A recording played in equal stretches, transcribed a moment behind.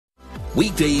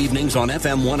Weekday evenings on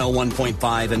FM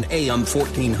 101.5 and AM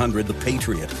 1400 The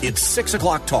Patriot. It's 6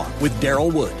 o'clock talk with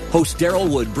Daryl Wood. Host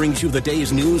Daryl Wood brings you the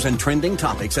day's news and trending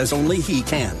topics as only he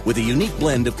can, with a unique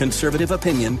blend of conservative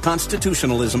opinion,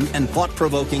 constitutionalism, and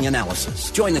thought-provoking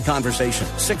analysis. Join the conversation.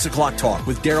 6 o'clock talk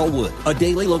with Daryl Wood. A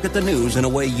daily look at the news in a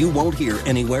way you won't hear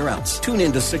anywhere else. Tune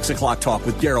in to 6 o'clock talk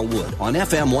with Daryl Wood on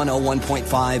FM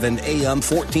 101.5 and AM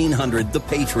 1400 The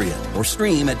Patriot, or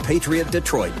stream at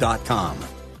patriotdetroit.com.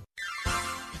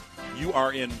 You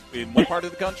are in what part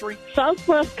of the country?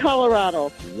 Southwest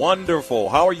Colorado. Wonderful.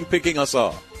 How are you picking us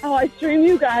up? Oh, I stream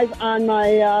you guys on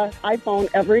my iPhone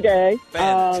every day.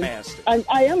 Fantastic.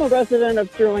 I am a resident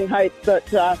of Sterling Heights,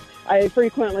 but I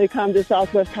frequently come to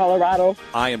Southwest Colorado.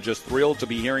 I am just thrilled to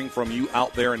be hearing from you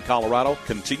out there in Colorado.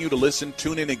 Continue to listen,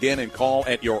 tune in again, and call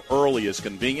at your earliest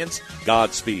convenience.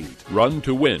 Godspeed. Run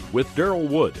to Win with Daryl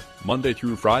Wood, Monday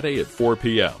through Friday at 4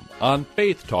 p.m. on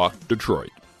Faith Talk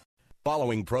Detroit.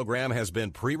 Following program has been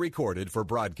pre-recorded for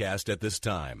broadcast at this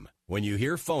time. When you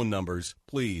hear phone numbers,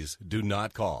 please do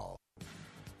not call.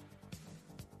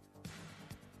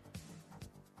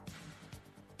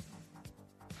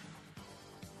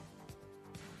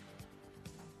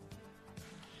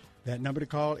 That number to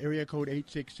call, area code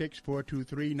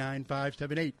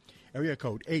 866-423-9578. Area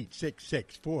code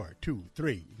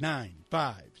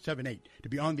 866-423-9578. To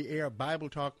be on the air, Bible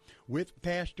Talk with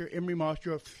Pastor Emery Moss,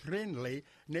 your friendly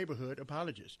neighborhood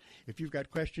apologist. If you've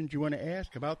got questions you want to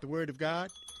ask about the Word of God,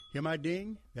 hear my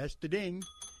ding? That's the ding.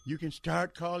 You can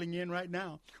start calling in right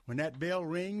now. When that bell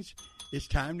rings, it's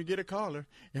time to get a caller.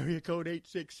 Area code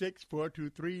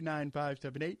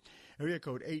 866-423-9578. Area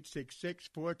code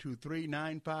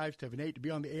 866-423-9578 to be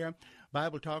on the air.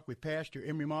 Bible Talk with Pastor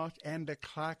Emery Moss, and the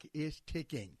clock is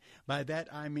ticking. By that,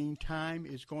 I mean time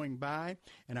is going by,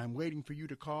 and I'm waiting for you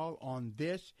to call on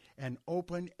this, an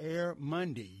open air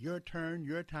Monday. Your turn,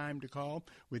 your time to call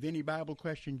with any Bible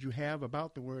questions you have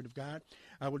about the Word of God.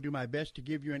 I will do my best to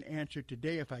give you an answer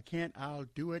today. If I can't, I'll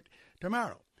do it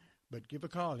tomorrow. But give a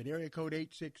call at area code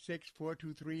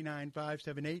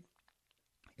 866-423-9578.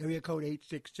 Area code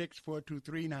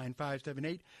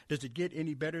 866-423-9578. Does it get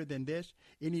any better than this?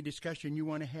 Any discussion you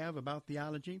want to have about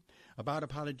theology, about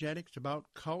apologetics, about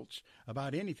cults,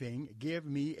 about anything, give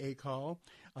me a call.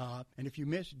 And if you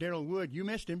missed Daryl Wood, you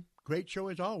missed him. Great show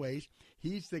as always.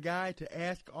 He's the guy to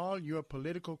ask all your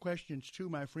political questions to,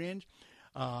 my friends.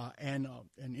 And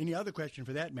any other question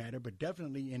for that matter, but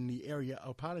definitely in the area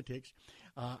of politics.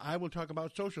 I will talk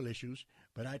about social issues,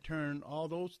 but I turn all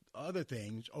those other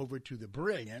things over to the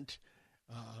brilliant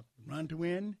Run to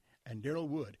Win and Daryl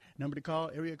Wood. Number to call,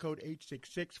 area code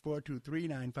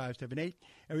 866-423-9578.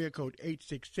 Area code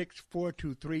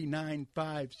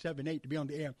 866-423-9578 to be on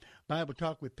the air. Bible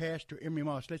Talk with Pastor Emery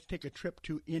Moss. Let's take a trip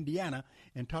to Indiana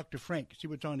and talk to Frank, see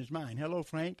what's on his mind. Hello,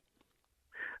 Frank.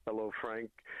 Hello,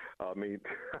 Frank.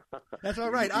 That's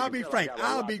all right. I'll be Frank.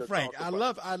 I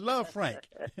love Frank.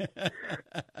 You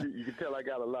can tell I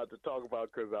got a lot to talk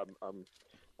about because I'm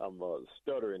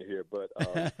stuttering here. But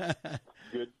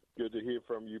good to hear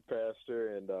from you,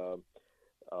 Pastor. And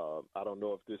I don't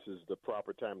know if this is the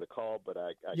proper time to call, but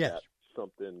I yes. got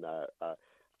something. I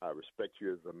respect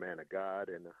you as a man of God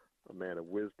and a man of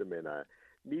wisdom, and I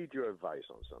need your advice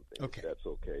on something. Okay, if that's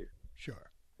okay. Sure.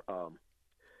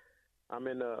 I'm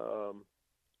in a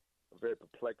very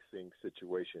perplexing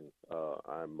situation.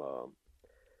 I'm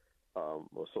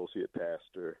associate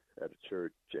pastor at a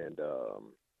church, and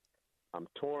I'm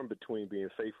torn between being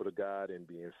faithful to God and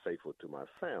being faithful to my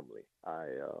family. I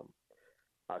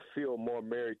feel more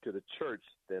married to the church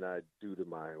than I do to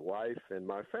my wife and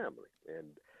my family,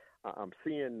 and I'm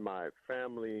seeing my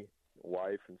family,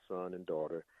 wife and son and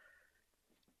daughter,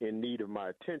 in need of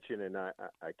my attention, and I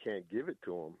can't give it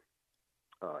to them.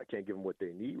 I can't give them what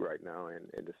they need right now, and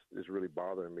it's really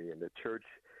bothering me. And the church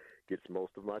gets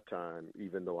most of my time,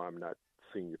 even though I'm not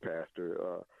senior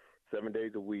pastor, 7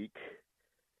 days a week.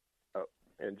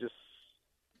 And just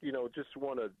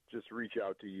want to reach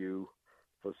out to you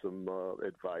for some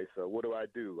advice. What do I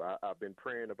do? I've been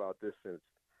praying about this since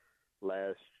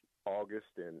last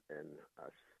August, and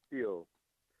I still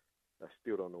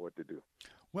don't know what to do.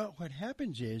 Well, what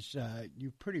happens is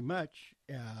you pretty much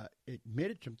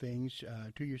admitted some things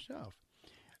to yourself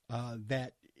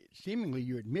that seemingly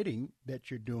you're admitting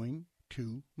that you're doing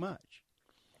too much.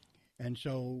 And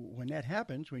so when that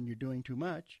happens, when you're doing too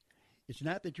much, it's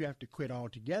not that you have to quit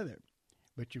altogether,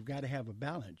 but you've got to have a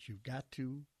balance. You've got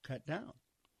to cut down.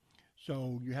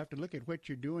 So you have to look at what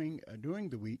you're doing during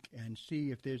the week and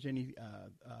see if there's any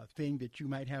thing that you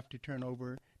might have to turn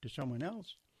over to someone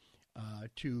else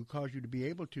to cause you to be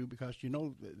able to, because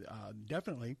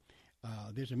definitely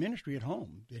there's a ministry at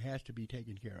home that has to be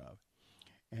taken care of.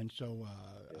 And so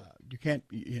you can't,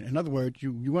 in other words,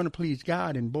 you want to please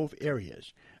God in both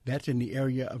areas. That's in the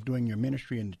area of doing your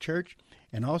ministry in the church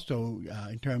and also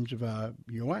in terms of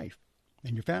your wife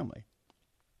and your family.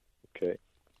 Okay.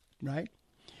 Right?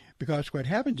 Because what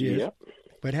happens is,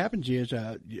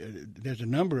 there's a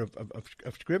number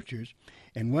of scriptures,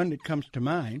 and one that comes to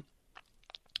mind,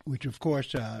 which, of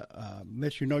course,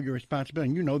 lets you know your responsibility.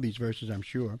 And you know these verses, I'm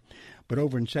sure. But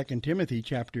over in 2 Timothy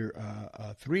chapter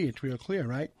 3, it's real clear,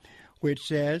 right? Where it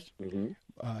says, in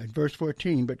verse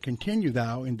 14, "But continue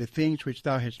thou in the things which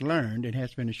thou hast learned, and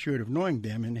hast been assured of knowing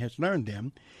them, and hast learned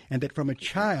them, and that from a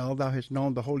child thou hast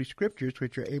known the Holy Scriptures,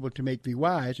 which are able to make thee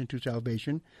wise unto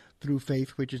salvation through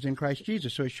faith which is in Christ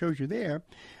Jesus." So it shows you there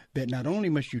that not only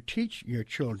must you teach your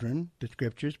children the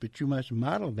Scriptures, but you must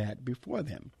model that before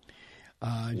them.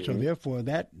 And so, therefore,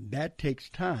 that takes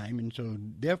time, and so,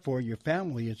 therefore, your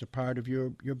family is a part of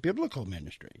your biblical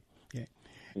ministry. Okay?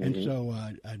 And so,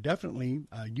 definitely,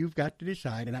 you've got to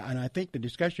decide, and I think the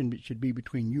discussion should be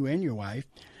between you and your wife.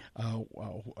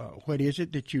 What is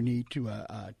it that you need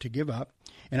to give up?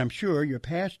 And I'm sure your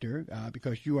pastor,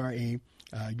 because you are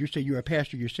you say you're a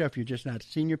pastor yourself, you're just not a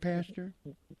senior pastor?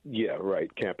 Yeah,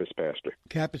 right. Campus pastor.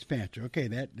 Campus pastor. Okay,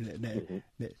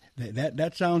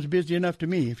 that sounds busy enough to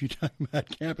me if you're talking about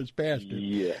campus pastor.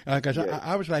 Yeah. Because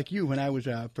I was like you when I was,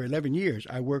 for 11 years,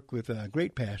 I worked with a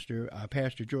great pastor,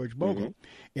 Pastor George Bogle,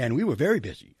 and we were very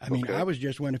busy. I mean, I was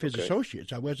just one of his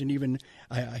associates. I wasn't even,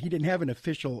 he didn't have an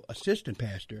official assistant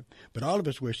pastor, but all of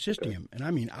us were assisting him. And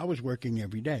I mean, I was working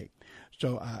every day.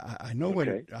 So I know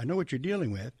what you're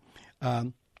dealing with.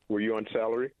 Were you on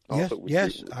salary?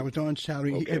 Yes, I was on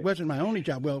salary. Okay. It wasn't my only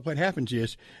job. Well, what happens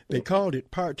is they called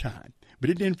it part-time, but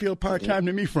it didn't feel part-time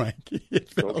to me, Frank. It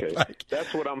felt like,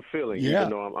 that's what I'm feeling, even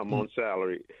though I'm on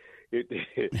salary.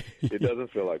 It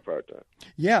doesn't feel like part-time.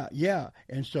 Yeah.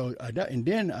 And so, and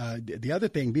then the other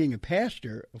thing, being a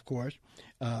pastor, of course,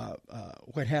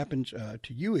 what happens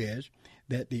to you is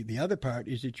that the other part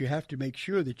is that you have to make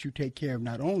sure that you take care of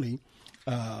not only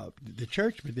the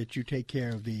church, but that you take care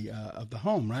of the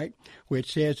home, right? Where it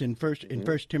says in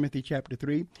First Timothy chapter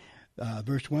 3,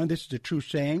 verse 1, "This is a true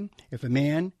saying: if a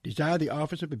man desire the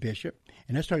office of a bishop,"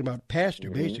 and that's talking about pastor,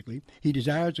 basically, "he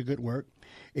desires a good work.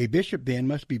 A bishop then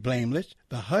must be blameless,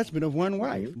 the husband of one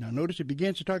wife." Now notice it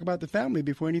begins to talk about the family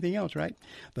before anything else, right?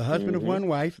 "The husband of one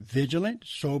wife, vigilant,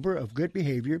 sober, of good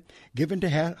behavior, given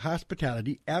to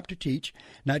hospitality, apt to teach,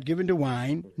 not given to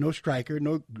wine, no striker,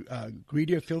 no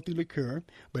greedy or filthy liquor,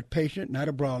 but patient, not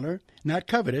a brawler, not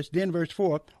covetous." Then verse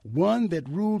 4, "one that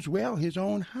rules well his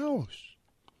own house,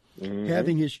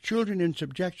 having his children in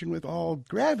subjection with all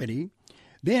gravity.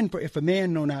 Then, for if a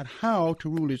man know not how to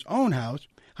rule his own house,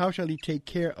 how shall he take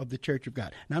care of the church of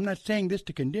God?" Now, I'm not saying this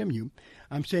to condemn you.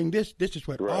 I'm saying this is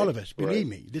what all of us, believe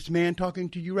me, this man talking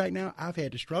to you right now, I've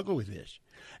had to struggle with this.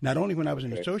 Not only when I was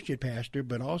an associate pastor,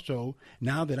 but also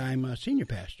now that I'm a senior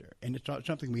pastor. And it's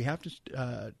something we have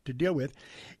to deal with.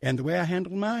 And the way I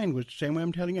handled mine was the same way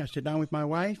I'm telling you. I sat down with my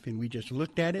wife, and we just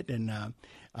looked at it and,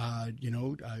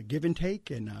 give and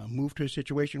take, and moved to a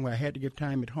situation where I had to give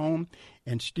time at home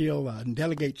and still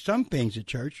delegate some things at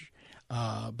church,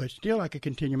 but still I could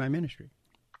continue my ministry.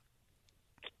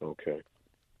 Okay,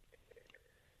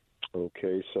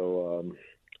 so,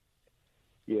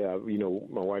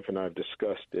 my wife and I have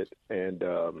discussed it, and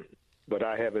but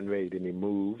I haven't made any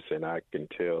moves, and I can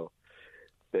tell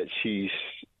that she's,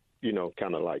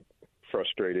 kind of like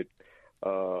frustrated,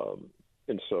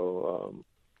 and so,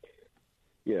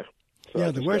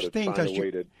 So the worst thing,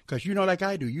 because like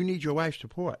I do, you need your wife's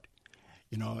support.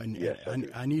 And yes,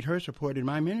 I need her support in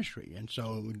my ministry. And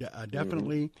so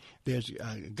definitely there's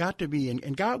got to be,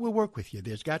 and God will work with you.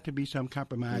 There's got to be some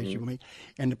compromise you will make.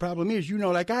 And the problem is,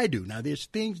 like I do. Now, there's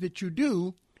things that you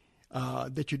do,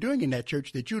 that you're doing in that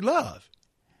church that you love,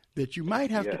 that you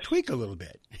might have to tweak a little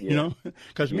bit,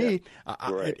 Because me,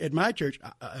 at my church,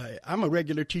 I'm a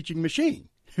regular teaching machine.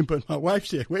 But my wife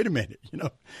said, wait a minute,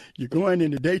 you're going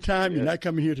in the daytime, you're not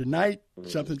coming here tonight,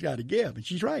 something's got to give. And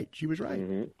she's right. She was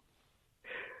right.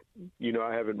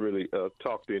 I haven't really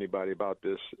talked to anybody about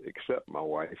this except my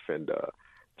wife and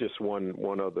just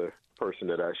one other person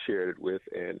that I shared it with.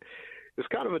 And it's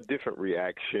kind of a different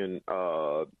reaction.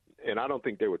 And I don't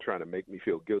think they were trying to make me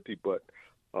feel guilty, but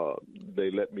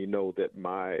they let me know that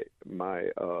my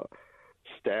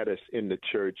status in the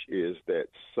church is that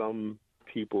some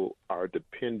people are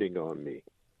depending on me.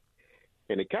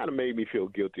 And it kind of made me feel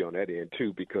guilty on that end,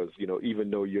 too, because, even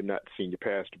though you're not senior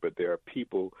pastor, but there are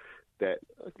people that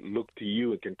look to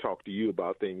you and can talk to you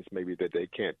about things maybe that they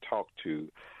can't talk to,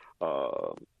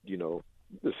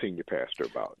 the senior pastor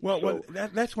about. Well,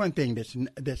 that's one thing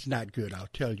that's not good. I'll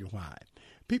tell you why.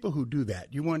 people who do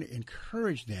that, you want to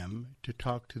encourage them to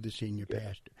talk to the senior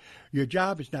pastor. Your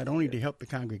job is not only to help the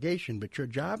congregation, but your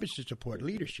job is to support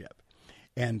leadership.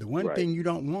 And the one thing you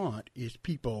don't want is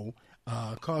people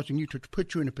causing you to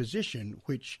put you in a position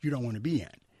which you don't want to be in.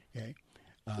 Okay.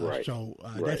 So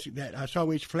that's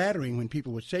always flattering when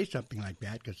people would say something like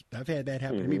that, because I've had that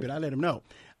happen to me, but I let them know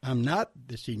I'm not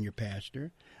the senior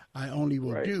pastor. I only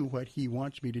will do what he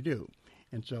wants me to do.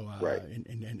 And so,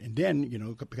 and then, you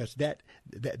know, because that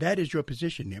is your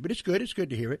position there. But it's good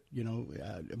to hear it, you know.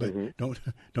 But don't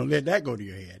let that go to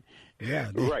your head. Yeah,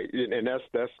 right. And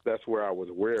that's where I was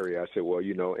wary. I said, well,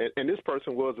 you know, and this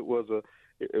person was a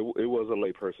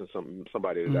lay person,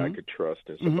 somebody that I could trust,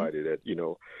 and somebody that, you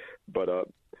know. But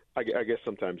I guess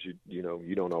sometimes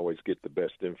you don't always get the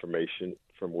best information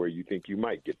from where you think you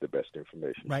might get the best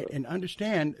information. Right, so. And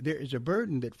understand there is a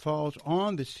burden that falls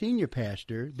on the senior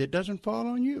pastor that doesn't fall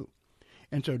on you.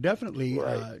 And so definitely,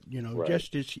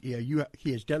 just as he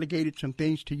has delegated some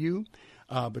things to you,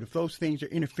 but if those things are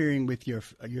interfering with your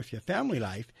family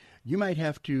life, you might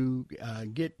have to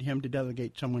get him to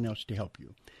delegate someone else to help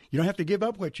you. You don't have to give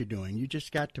up what you're doing. You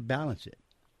just got to balance it.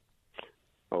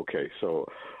 Okay, so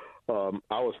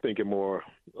I was thinking more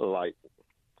like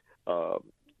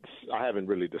I haven't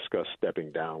really discussed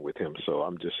stepping down with him, so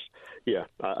I'm just,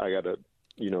 I got to,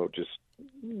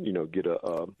 get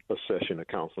a session, a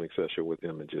counseling session with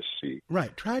him and just see.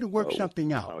 Right, try to work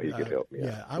something out. How he could help me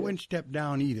out. I wouldn't step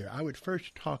down either. I would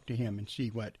first talk to him and see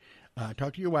what,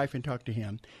 talk to your wife and talk to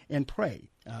him and pray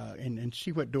and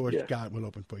see what doors God will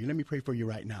open for you. Let me pray for you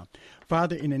right now.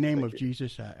 Father, in the name of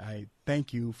Jesus, I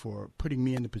thank you for putting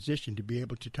me in the position to be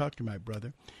able to talk to my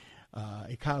brother,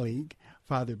 a colleague.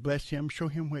 Father, bless him. Show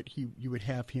him what you would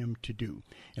have him to do.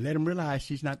 And let him realize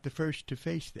he's not the first to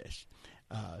face this.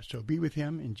 So be with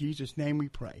him. In Jesus' name we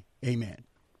pray. Amen.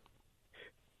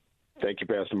 Thank you,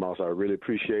 Pastor Moss. I really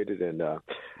appreciate it. And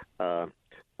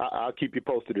I'll keep you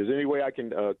posted. Is there any way I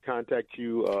can contact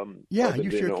you?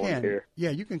 You sure can. Air?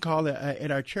 Yeah, you can call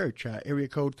at our church, area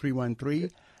code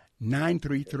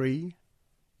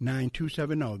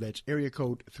 313-933-9270. That's area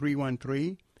code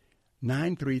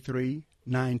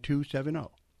 313-933-9270.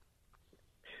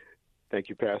 Thank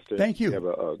you, Pastor. Thank you. Have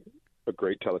a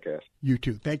great telecast. You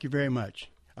too. Thank you very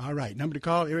much. All right. Number to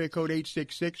call, area code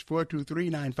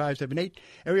 866-423-9578.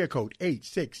 Area code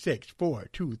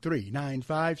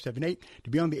 866-423-9578. To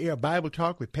be on the air, Bible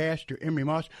Talk with Pastor Emery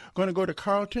Moss. Going to go to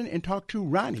Carlton and talk to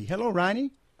Ronnie. Hello, Ronnie.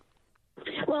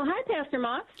 Well, hi, Pastor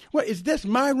Moss. Well, is this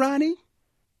my Ronnie?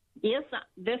 Yes,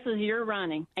 this is your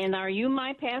Ronnie. And are you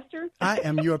my pastor? I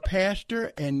am your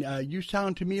pastor, and you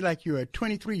sound to me like you're a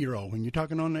 23-year-old when you're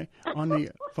talking on the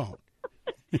phone.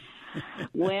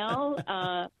 Well,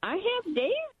 I have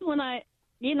days when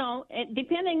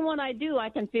depending on what I do, I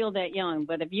can feel that young.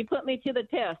 But if you put me to the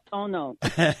test, oh, no.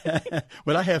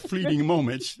 Well, I have fleeting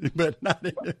moments, but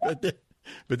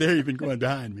they're even going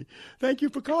behind me. Thank you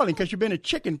for calling, because you've been a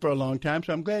chicken for a long time,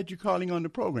 so I'm glad you're calling on the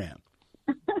program.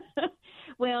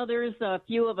 Well, there's a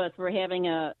few of us. We're having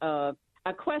a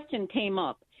question came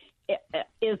up.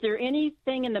 Is there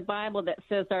anything in the Bible that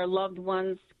says our loved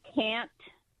ones can't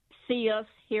see us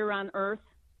here on earth?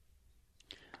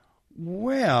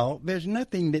 Well, there's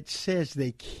nothing that says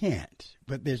they can't,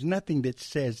 but there's nothing that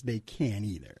says they can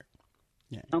either.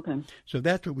 Yeah. Okay. So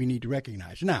that's what we need to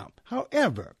recognize. Now,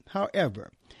 however,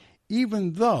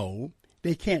 even though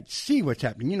they can't see what's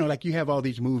happening, like you have all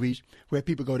these movies where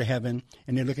people go to heaven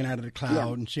and they're looking out of the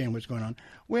cloud and seeing what's going on.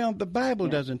 Well, the Bible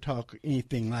doesn't talk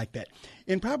anything like that.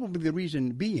 And probably the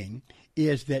reason being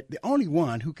is that the only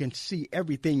one who can see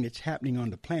everything that's happening on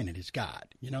the planet is God,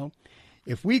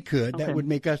 If we could, that would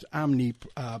make us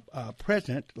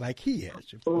omnipresent like he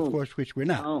is, of course, which we're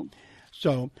not. Oh.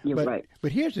 So, right.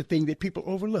 But here's the thing that people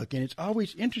overlook, and it's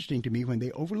always interesting to me when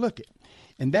they overlook it,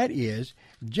 and that is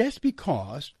just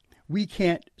because we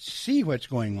can't see what's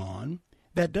going on,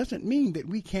 that doesn't mean that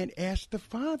we can't ask the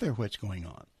Father what's going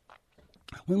on.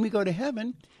 When we go to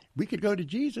heaven, we could go to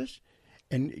Jesus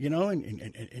and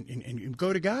and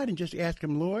go to God and just ask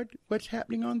him, Lord, what's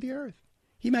happening on the earth?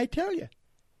 He might tell you.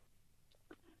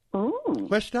 Oh.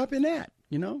 What's stopping that?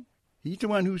 He's the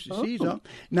one who sees all.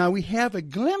 Now, we have a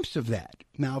glimpse of that.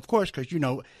 Now, of course, because,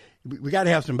 we got to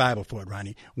have some Bible for it,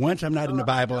 Ronnie. Once I'm not in the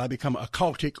Bible, I become a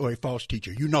cultic or a false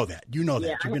teacher. You know that. Yeah,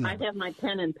 I have my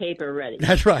pen and paper ready.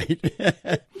 That's right.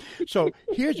 So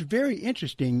here's a very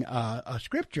interesting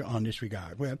scripture on this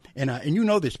regard. And you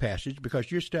know this passage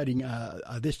because you're studying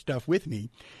this stuff with me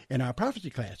in our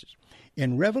prophecy classes.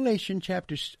 In Revelation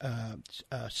chapter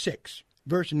 6,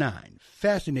 verse 9,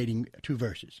 fascinating 2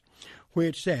 verses, where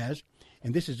it says,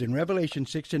 and this is in Revelation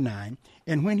 6 and 9,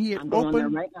 and when he had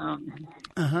opened, right now.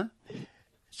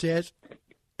 says,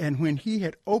 and when he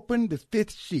had opened the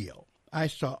fifth seal, I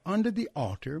saw under the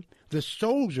altar the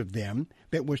souls of them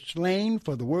that were slain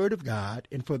for the word of God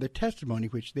and for the testimony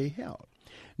which they held.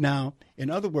 Now, in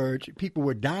other words, people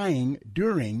were dying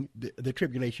during the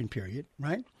tribulation period,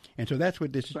 right? And so that's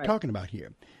what this is talking about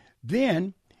here.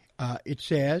 Then it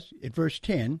says, at verse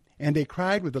 10, and they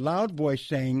cried with a loud voice,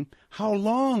 saying, How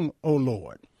long, O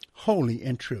Lord, holy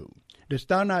and true? Dost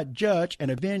thou not judge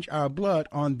and avenge our blood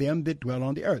on them that dwell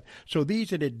on the earth? So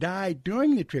these that had died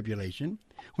during the tribulation,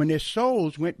 when their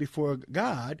souls went before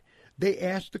God, they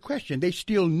asked the question. They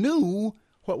still knew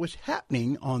what was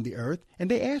happening on the earth,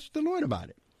 and they asked the Lord about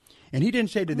it. And he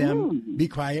didn't say to them, be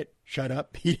quiet, shut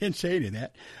up. He didn't say to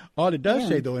that. All it does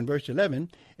say, though, in verse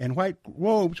 11, and white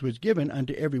robes was given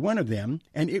unto every one of them,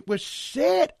 and it was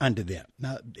said unto them.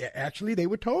 Now, actually, they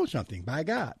were told something by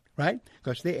God, right?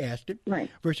 Because they asked it.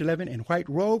 Right. Verse 11, and white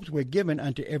robes were given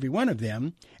unto every one of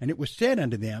them, and it was said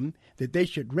unto them that they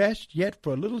should rest yet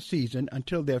for a little season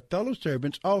until their fellow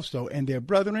servants also and their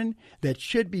brethren that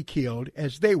should be killed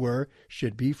as they were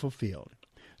should be fulfilled.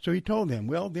 So he told them,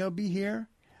 well, they'll be here.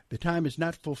 The time is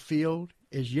not fulfilled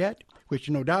as yet, which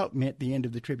no doubt meant the end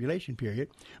of the tribulation period.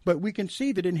 But we can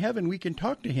see that in heaven we can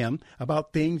talk to him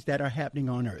about things that are happening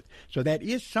on earth. So that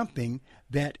is something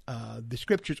that the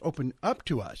scriptures open up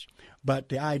to us. But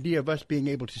the idea of us being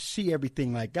able to see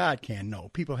everything like God can, no.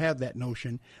 People have that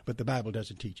notion, but the Bible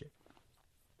doesn't teach it.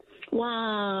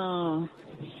 Wow.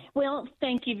 Well,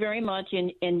 thank you very much.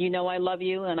 And you know I love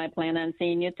you, and I plan on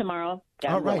seeing you tomorrow. God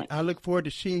All right. willing. I look forward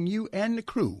to seeing you and the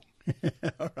crew.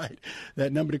 All right.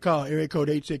 That number to call, area code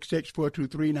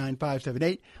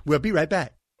 866-423-9578. We'll be right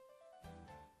back.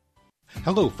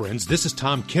 Hello, friends. This is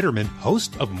Tom Kitterman,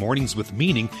 host of Mornings with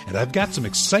Meaning, and I've got some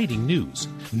exciting news.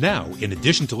 Now, in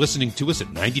addition to listening to us at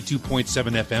 92.7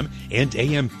 FM and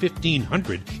AM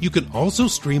 1500, you can also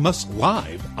stream us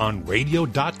live on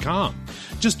radio.com.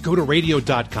 Just go to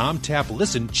radio.com, tap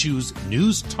Listen, choose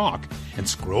News Talk, and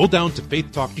scroll down to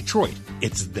Faith Talk Detroit.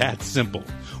 It's that simple.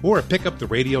 Or pick up the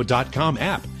radio.com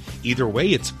app. Either way,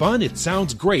 it's fun, it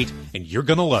sounds great, and you're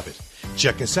going to love it.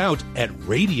 Check us out at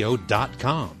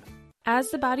radio.com.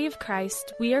 As the body of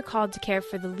Christ, we are called to care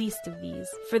for the least of these,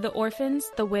 for the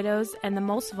orphans, the widows, and the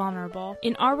most vulnerable.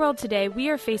 In our world today, we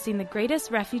are facing the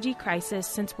greatest refugee crisis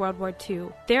since World War II.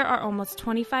 There are almost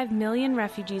 25 million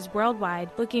refugees worldwide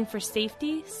looking for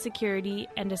safety, security,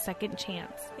 and a second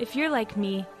chance. If you're like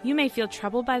me, you may feel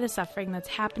troubled by the suffering that's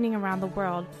happening around the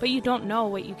world, but you don't know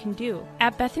what you can do.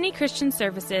 At Bethany Christian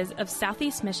Services of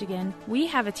Southeast Michigan, we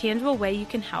have a tangible way you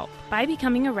can help by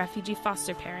becoming a refugee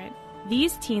foster parent.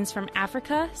 These teens from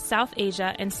Africa, South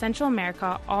Asia, and Central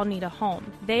America all need a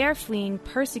home. They are fleeing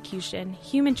persecution,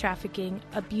 human trafficking,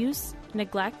 abuse,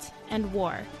 neglect, and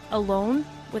war, alone,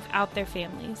 without their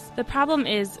families. The problem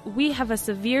is, we have a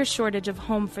severe shortage of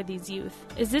home for these youth.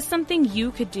 Is this something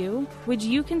you could do? Would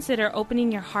you consider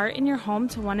opening your heart and your home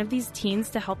to one of these teens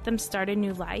to help them start a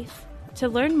new life? To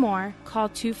learn more, call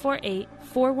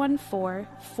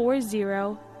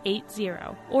 248-414-4080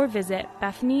 or visit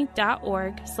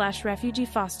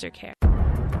bethany.org/refugeefostercare.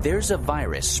 There's a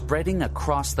virus spreading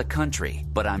across the country,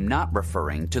 but I'm not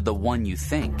referring to the one you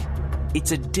think.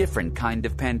 It's a different kind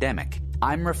of pandemic.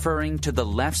 I'm referring to the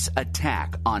left's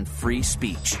attack on free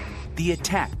speech. The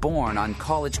attack born on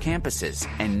college campuses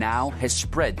and now has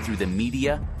spread through the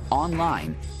media,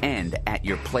 online, and at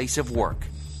your place of work.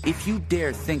 If you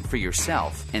dare think for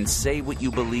yourself and say what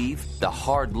you believe, the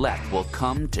hard left will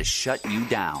come to shut you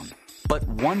down. But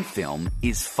one film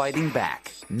is fighting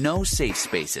back. No Safe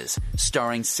Spaces,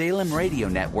 starring Salem Radio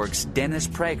Network's Dennis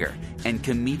Prager and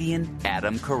comedian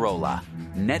Adam Carolla.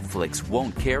 Netflix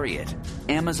won't carry it.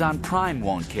 Amazon Prime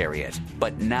won't carry it.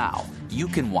 But now, you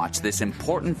can watch this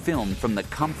important film from the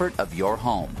comfort of your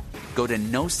home. Go to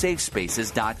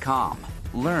nosafespaces.com.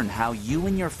 Learn how you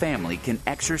and your family can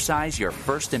exercise your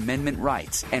First Amendment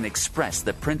rights and express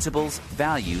the principles,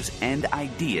 values, and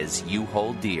ideas you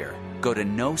hold dear. Go to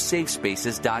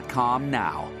nosafespaces.com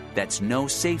now. That's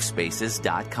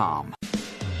nosafespaces.com.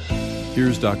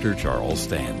 Here's Dr. Charles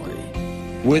Stanley.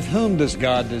 With whom does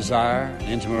God desire an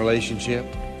intimate relationship?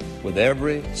 With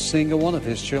every single one of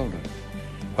His children.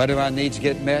 Where do our needs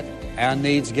get met? Our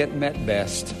needs get met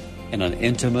best in an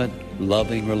intimate,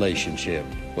 loving relationship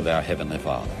with our Heavenly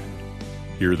Father.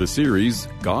 Hear the series,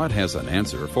 God Has an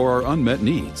Answer for Our Unmet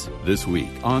Needs, this week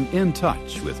on In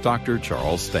Touch with Dr.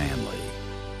 Charles Stanley.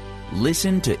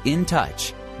 Listen to In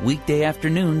Touch, weekday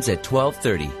afternoons at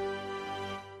 12:30.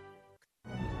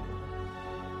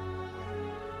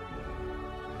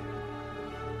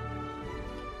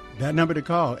 That number to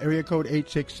call, area code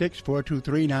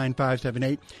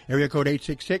 866-423-9578, area code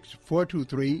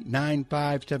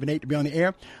 866-423-9578 to be on the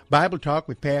air. Bible Talk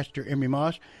with Pastor Emery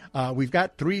Moss. We've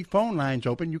got 3 phone lines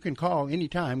open. You can call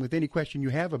anytime with any question you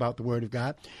have about the Word of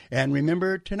God. And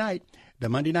remember tonight, the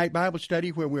Monday Night Bible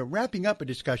Study, where we're wrapping up a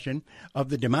discussion of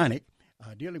the demonic.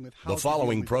 Dealing with the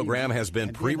following program has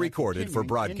been pre-recorded for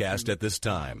broadcast at this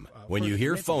time. When you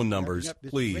hear phone numbers,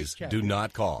 please do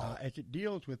not call. As it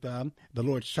deals with the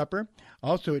Lord's Supper,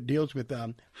 also it deals with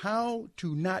how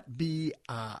to not be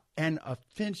an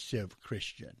offensive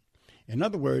Christian. In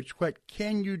other words, what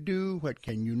can you do, what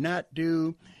can you not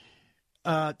do?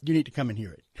 You need to come and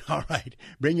hear it. All right.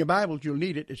 Bring your Bibles. You'll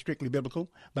need it. It's Strictly Biblical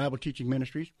Bible Teaching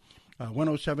Ministries.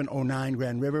 10709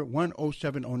 Grand River,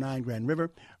 10709 Grand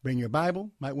River. Bring your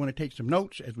Bible. Might want to take some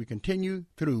notes as we continue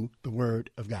through the Word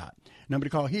of God. Number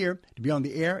to call here to be on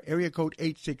the air, area code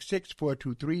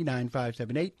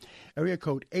 866-423-9578, area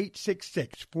code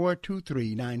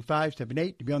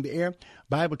 866-423-9578 to be on the air.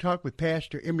 Bible Talk with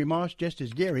Pastor Emery Moss, just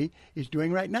as Gary is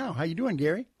doing right now. How you doing,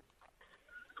 Gary?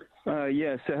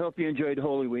 Yes, I hope you enjoyed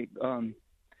Holy Week.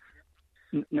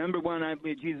 Number one, I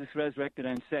believe Jesus resurrected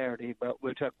on Saturday, but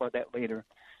we'll talk about that later.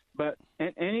 But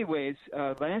anyways,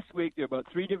 last week there were about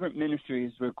 3 different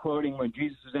ministries were quoting when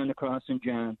Jesus was on the cross in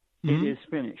John, it is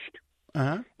finished.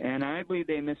 And I believe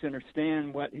they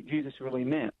misunderstand what Jesus really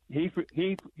meant. He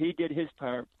did his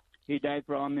part. He died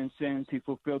for all men's sins. He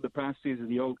fulfilled the prophecies of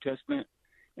the Old Testament,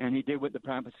 and he did what the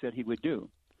prophet said he would do.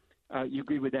 You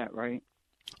agree with that, right?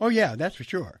 Oh, yeah, that's for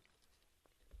sure.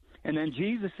 And then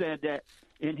Jesus said that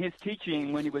in his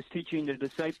teaching, when he was teaching the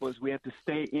disciples, we have to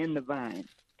stay in the vine.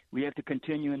 We have to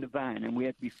continue in the vine, and we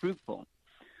have to be fruitful.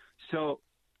 So,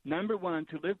 number one,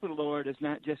 to live for the Lord is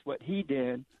not just what he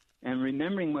did and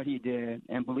remembering what he did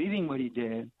and believing what he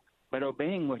did, but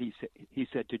obeying what he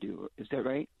said to do. Is that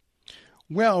right?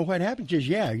 Well, what happens is,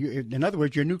 in other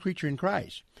words, you're a new creature in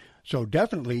Christ. So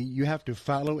definitely you have to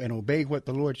follow and obey what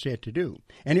the Lord said to do.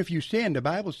 And if you sin, the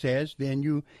Bible says,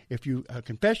 then if you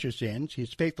confess your sins,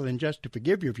 he's faithful and just to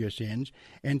forgive you of your sins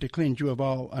and to cleanse you of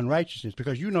all unrighteousness.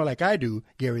 Because you know, like I do,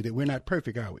 Gary, that we're not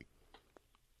perfect, are we?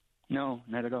 No,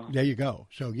 not at all. There you go.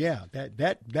 So, yeah,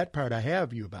 that part I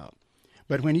have you about.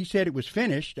 But when he said it was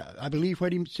finished, I believe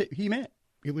what he meant.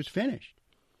 It was finished.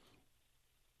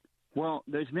 Well,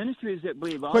 there's ministries that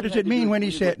believe all. What does it mean when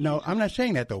he said, no, I'm not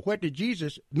saying that, though. What did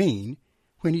Jesus mean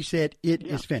when he said it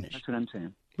is finished? That's what I'm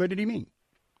saying. What did he mean?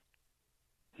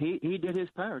 He did his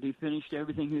part. He finished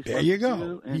everything he was supposed to do. There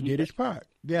you go. He did his part.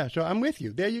 Yeah, so I'm with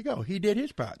you. There you go. He did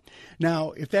his part.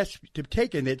 Now, if that's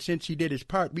taken that since he did his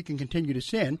part, we can continue to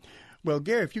sin. Well,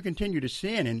 Gary, if you continue to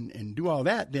sin and do all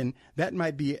that, then that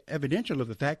might be evidential of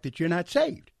the fact that you're not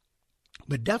saved.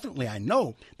 But definitely I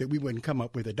know that we wouldn't come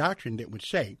up with a doctrine that would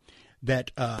say that,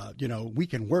 we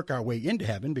can work our way into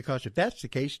heaven, because if that's the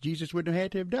case, Jesus wouldn't have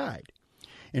had to have died.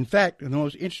 In fact, the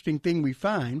most interesting thing we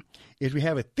find is we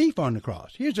have a thief on the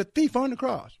cross. Here's a thief on the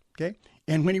cross, okay?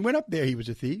 And when he went up there, he was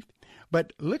a thief.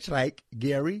 But looks like,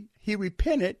 Gary, he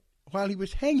repented while he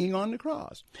was hanging on the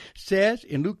cross. Says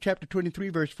in Luke chapter 23,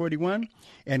 verse 41,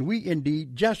 and we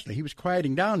indeed justly, he was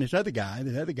quieting down this other guy.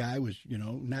 The other guy was,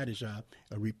 not as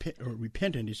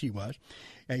repentant as he was.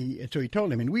 And so he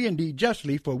told him, and we indeed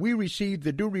justly, for we receive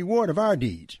the due reward of our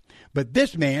deeds. But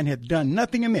this man hath done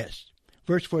nothing amiss.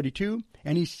 Verse 42,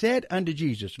 and he said unto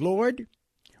Jesus, Lord,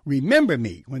 remember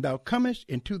me when thou comest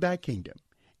into thy kingdom.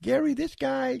 Gary, this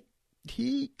guy,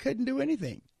 he couldn't do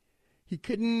anything. He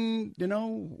couldn't,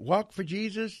 walk for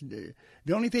Jesus. The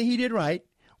only thing he did right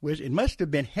was had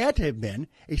to have been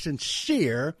a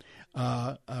sincere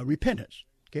repentance.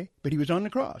 Okay, but he was on the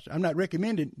cross. I'm not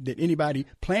recommending that anybody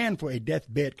plan for a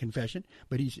deathbed confession,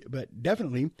 but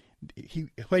definitely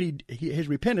his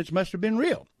repentance must have been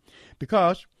real,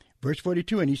 because verse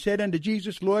 42, and he said unto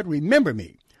Jesus, Lord, remember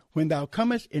me when thou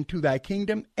comest into thy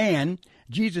kingdom. And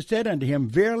Jesus said unto him,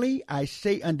 Verily I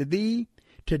say unto thee,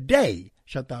 today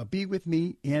shalt thou be with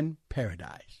me in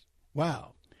paradise.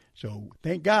 Wow. So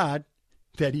thank God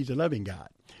that he's a loving God.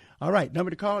 All right, number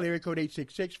to call, area code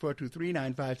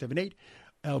 866-423-9578,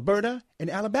 Alberta and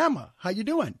Alabama. How you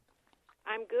doing?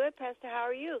 I'm good, Pastor. How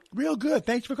are you? Real good.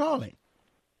 Thanks for calling.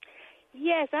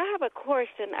 Yes, I have a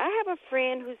question. I have a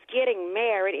friend who's getting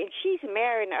married, and she's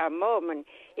marrying a Mormon.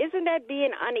 Isn't that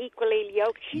being unequally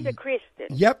yoked? She's a Christian.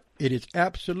 Yep, it is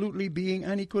absolutely being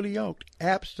unequally yoked.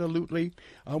 Absolutely,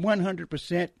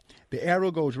 100%. The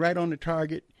arrow goes right on the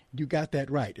target. You got that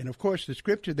right. And, of course, the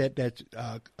scripture that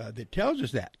tells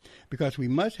us that, because we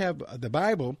must have the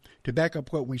Bible to back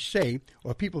up what we say,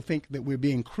 or people think that we're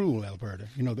being cruel, Alberta,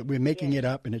 that we're making it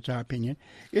up and it's our opinion.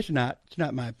 It's not. It's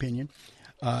not my opinion.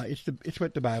 It's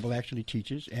what the Bible actually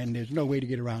teaches, and there's no way to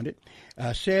get around it.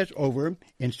 Says over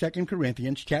in 2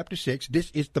 Corinthians chapter 6,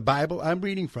 this is the Bible I'm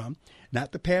reading from,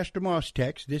 not the Pastor Moss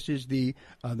text. This is the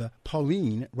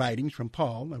Pauline writings from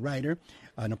Paul, a writer,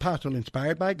 an apostle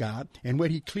inspired by God. And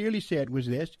what he clearly said was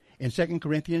this, in 2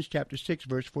 Corinthians chapter 6,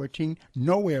 verse 14,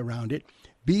 nowhere around it,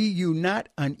 be you not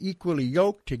unequally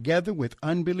yoked together with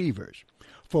unbelievers.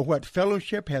 For what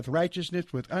fellowship hath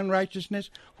righteousness with unrighteousness?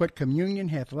 What communion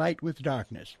hath light with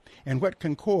darkness? And what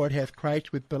concord hath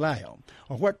Christ with Belial?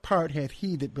 Or what part hath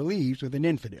he that believes with an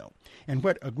infidel? And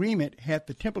what agreement hath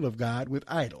the temple of God with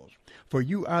idols? For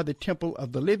you are the temple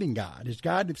of the living God. As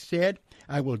God hath said,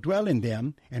 I will dwell in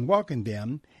them and walk in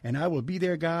them, and I will be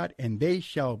their God, and they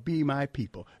shall be my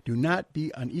people. Do not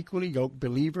be unequally yoked,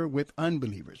 believer with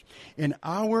unbelievers. In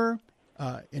our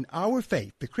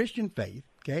faith, the Christian faith,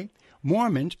 okay,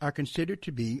 Mormons are considered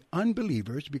to be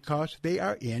unbelievers because they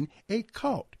are in a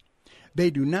cult. They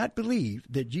do not believe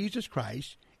that Jesus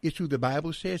Christ is who the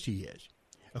Bible says he is.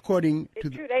 According to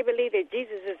true, they believe that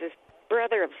Jesus is the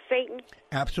brother of Satan?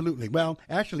 Absolutely. Well,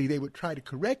 actually, they would try to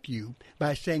correct you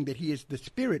by saying that he is the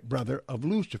spirit brother of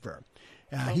Lucifer.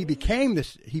 He became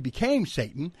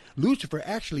Satan. Lucifer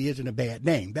actually isn't a bad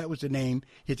name. That was the name,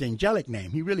 his angelic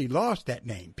name. He really lost that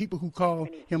name. People who call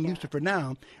him Lucifer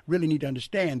now really need to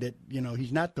understand that,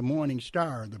 he's not the morning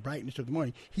star, the brightness of the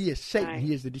morning. He is Satan. Right.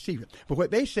 He is the deceiver. But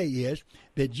what they say is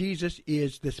that Jesus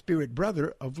is the spirit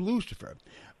brother of Lucifer.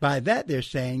 By that, they're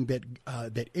saying that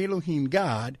that Elohim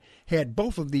God had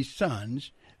both of these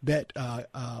sons that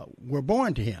were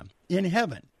born to him in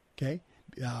heaven. Okay.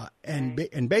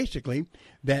 And basically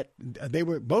that they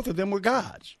were, both of them were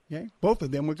gods. Okay? Both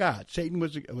of them were gods. Satan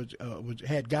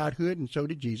had godhood, and so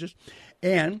did Jesus.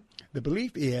 And the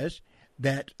belief is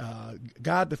that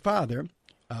God the Father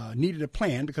needed a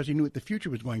plan because he knew what the future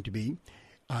was going to be.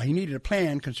 He needed a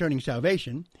plan concerning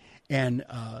salvation, and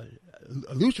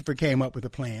Lucifer came up with a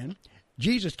plan.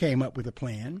 Jesus came up with a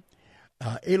plan.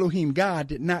 Elohim God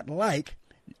did not like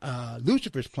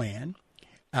Lucifer's plan.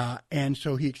 And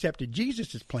so he accepted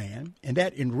Jesus' plan, and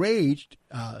that enraged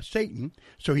Satan.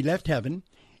 So he left heaven,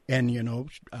 and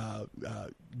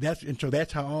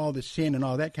that's how all the sin and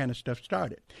all that kind of stuff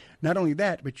started. Not only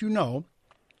that, but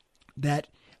that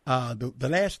the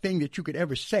last thing that you could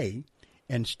ever say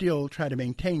and still try to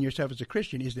maintain yourself as a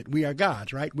Christian is that we are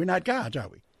gods, right? We're not gods, are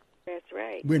we? That's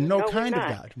right. We're no kind of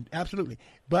God. Absolutely.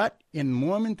 But in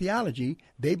Mormon theology,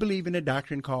 they believe in a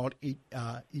doctrine called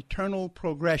eternal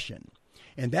progression.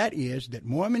 And that is that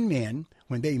Mormon men,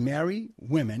 when they marry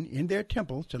women in their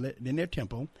temple,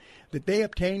 that they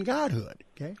obtain godhood.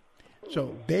 Okay,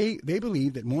 so they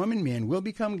believe that Mormon men will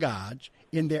become gods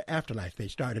in their afterlife. They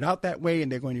started out that way, and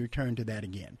they're going to return to that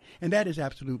again. And that is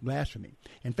absolute blasphemy.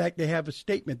 In fact, they have a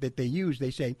statement that they use.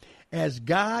 They say, "As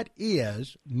God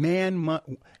is, man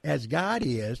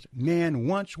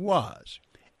once was.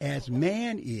 As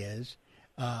man is."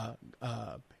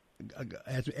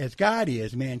 As God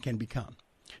is, man can become.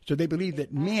 So they believe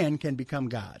that men can become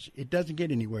gods. It doesn't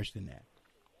get any worse than that.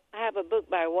 I have a book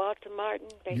by Walter Martin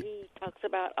that he talks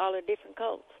about all the different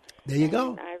cults. There you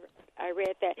go. I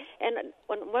read that. And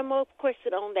one more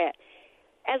question on that.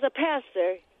 As a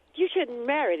pastor, you shouldn't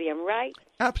marry them, right?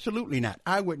 Absolutely not.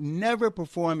 I would never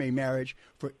perform a marriage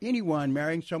for anyone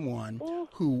marrying someone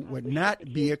who would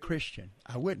not be a Christian.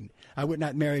 I wouldn't. I would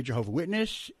not marry a Jehovah's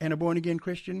Witness and a born-again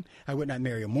Christian. I would not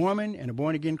marry a Mormon and a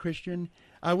born-again Christian.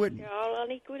 I wouldn't. You're all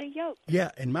unequally yoked.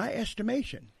 Yeah, in my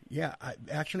estimation. Yeah, and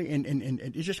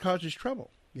it just causes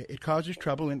trouble. It causes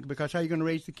trouble because how are you going to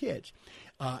raise the kids?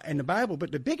 And the Bible,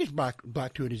 but the biggest block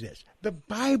to it is this. The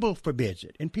Bible forbids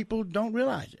it, and people don't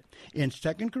realize it. In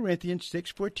 2 Corinthians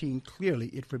 6:14, clearly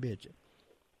it forbids it.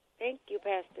 Thank you,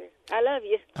 Pastor. I love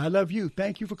you. I love you.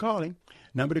 Thank you for calling.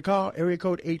 Number to call, area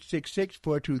code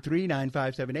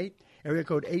 866-423-9578. Area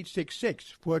code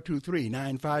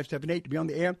 866-423-9578 to be on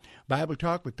the air. Bible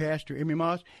Talk with Pastor Emmy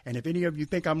Moss. And if any of you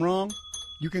think I'm wrong,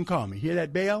 you can call me. Hear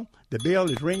that bell? The bell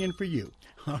is ringing for you.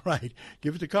 All right.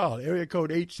 Give us a call. Area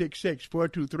code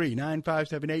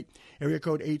 866-423-9578. Area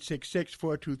code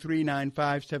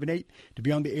 866-423-9578 to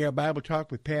be on the air. Bible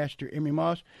Talk with Pastor Emmy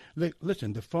Moss.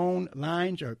 Listen, the phone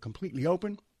lines are completely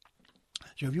open.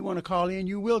 So if you want to call in,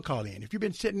 you will call in. If you've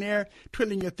been sitting there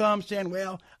twiddling your thumbs saying,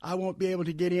 well, I won't be able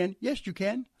to get in, yes, you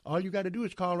can. All you got to do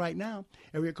is call right now.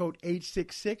 Area code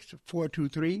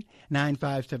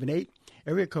 866-423-9578.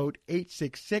 Area code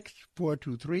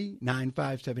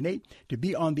 866-423-9578 to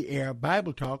be on the air.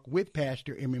 Bible Talk with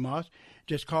Pastor Emmy Moss.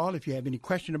 Just call if you have any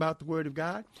question about the Word of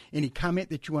God, any comment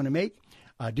that you want to make.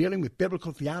 dealing with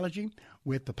biblical theology,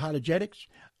 with apologetics,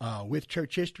 with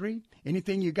church history.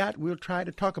 Anything you got, we'll try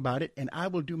to talk about it, and I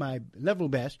will do my level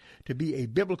best to be a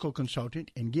biblical consultant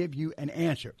and give you an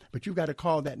answer. But you've got to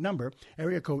call that number,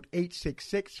 area code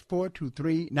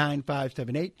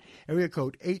 866-423-9578, area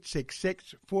code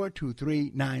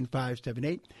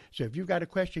 866-423-9578. So if you've got a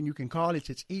question, you can call. It's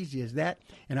as easy as that,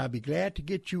 and I'll be glad to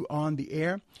get you on the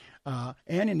air.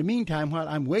 And in the meantime, while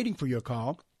I'm waiting for your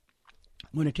call,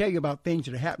 I'm going to tell you about things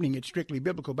that are happening at Strictly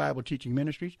Biblical Bible Teaching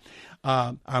Ministries.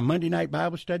 Our Monday night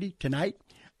Bible study tonight.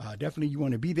 Definitely you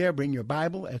want to be there. Bring your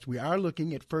Bible, as we are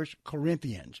looking at 1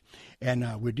 Corinthians. And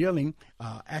we're dealing,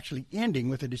 actually ending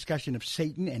with a discussion of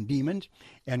Satan and demons.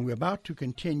 And we're about to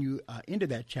continue into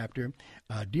that chapter,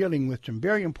 dealing with some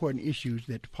very important issues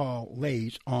that Paul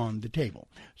lays on the table.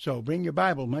 So bring your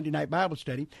Bible, Monday night Bible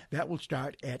study. That will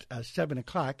start at 7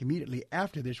 o'clock, immediately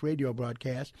after this radio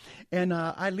broadcast. And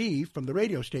I leave from the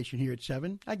radio station here at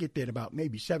 7. I get there at about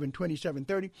maybe 7:20,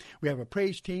 7:30. We have a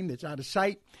praise team that's out of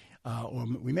sight. Or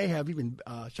we may have even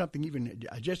something even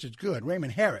just as good.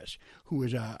 Raymond Harris, who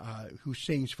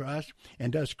sings for us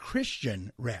and does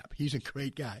Christian rap. He's a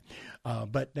great guy.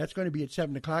 But that's going to be at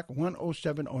 7 o'clock,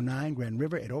 10709 Grand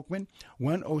River at Oakman,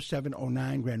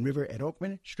 10709 Grand River at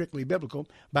Oakman, Strictly Biblical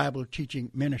Bible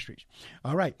Teaching Ministries.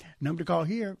 All right, number to call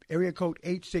here, area code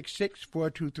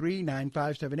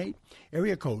 866-423-9578,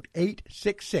 area code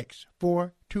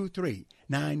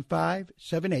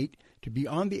 866-423-9578. To be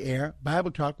on the air, Bible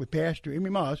Talk with Pastor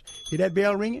Emery Moss. Hear that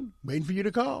bell ringing? Waiting for you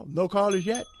to call. No callers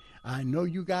yet. I know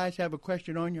you guys have a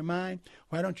question on your mind.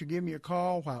 Why don't you give me a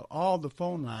call while all the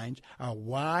phone lines are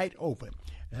wide open?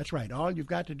 That's right. All you've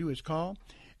got to do is call.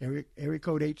 Area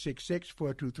code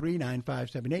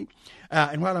 866-423-9578.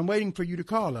 And while I'm waiting for you to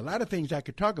call, a lot of things I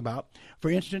could talk about. For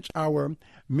instance, our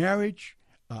marriage,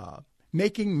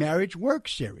 Making Marriage Work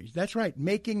series. That's right,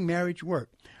 Making Marriage Work.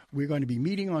 We're going to be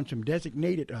meeting on some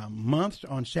designated months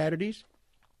on Saturdays.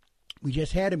 We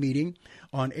just had a meeting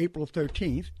on April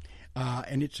 13th,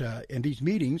 and these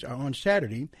meetings are on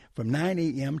Saturday from 9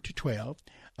 a.m. to 12.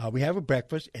 We have a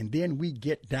breakfast, and then we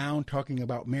get down talking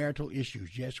about marital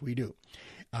issues. Yes, we do.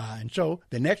 And so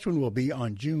the next one will be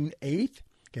on June 8th.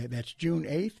 Okay, that's June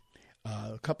 8th.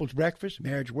 Couples Breakfast,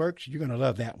 Marriage Works. You're going to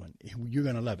love that one. You're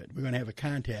going to love it. We're going to have a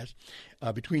contest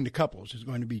between the couples. It's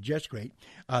going to be just great.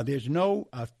 There's no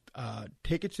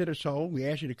tickets that are sold. We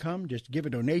ask you to come. Just give a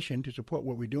donation to support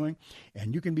what we're doing,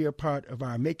 and you can be a part of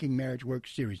our Making Marriage Work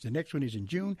series. The next one is in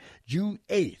June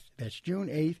 8th. That's June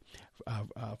 8th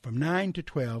from 9 to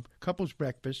 12. Couples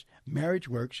Breakfast, Marriage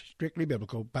Works, Strictly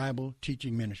Biblical Bible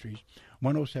Teaching Ministries,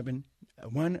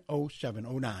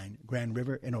 10709 Grand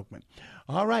River in Oakland.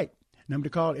 All right. Number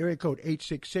to call, area code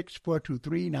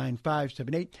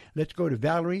 866-423-9578. Let's go to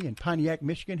Valerie in Pontiac,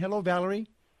 Michigan. Hello, Valerie.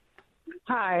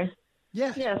 Hi.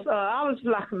 Yes. Yes, I would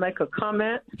like to make a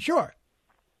comment. Sure.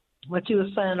 What you were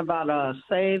saying about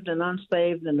saved and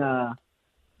unsaved and,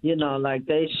 like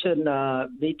they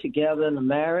shouldn't be together in a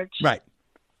marriage. Right.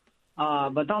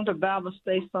 But don't the Bible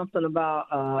say something about,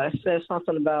 it says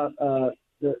something about the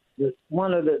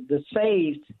one of the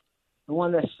saved, the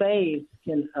one that's saved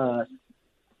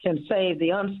can save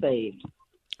the unsaved.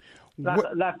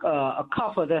 Like a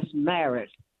couple that's married,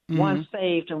 one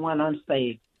saved and one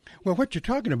unsaved. Well, what you're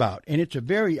talking about, and it's a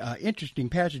very interesting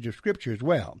passage of Scripture as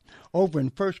well, over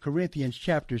in 1 Corinthians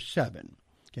chapter 7,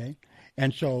 okay?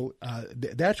 And so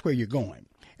that's where you're going.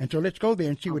 And so let's go there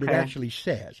and see what it actually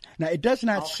says. Now, it does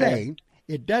not say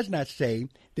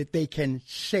that they can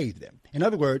save them. In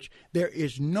other words, there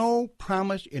is no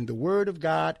promise in the Word of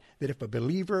God that if a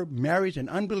believer marries an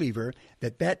unbeliever,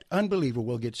 that unbeliever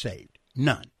will get saved.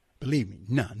 None. Believe me,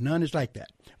 none. None is like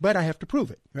that. But I have to prove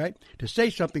it, right? To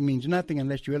say something means nothing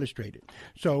unless you illustrate it.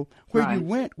 So where you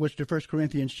went was to 1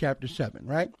 Corinthians chapter 7,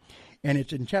 right? And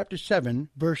it's in chapter 7,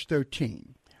 verse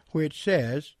 13, where it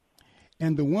says,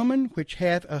 "And the woman which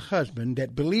hath a husband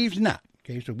that believes not,"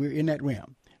 okay, so we're in that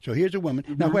realm. So here's a woman.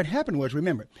 Now, what happened was,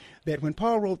 remember, that when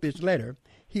Paul wrote this letter,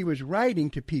 he was writing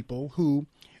to people who,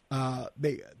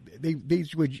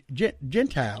 these were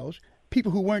Gentiles,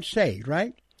 people who weren't saved,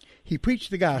 right? He preached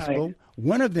the gospel. Right.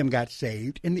 One of them got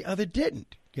saved, and the other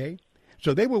didn't, okay?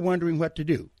 So they were wondering what to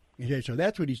do. Okay, so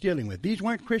that's what he's dealing with. These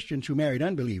weren't Christians who married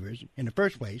unbelievers in the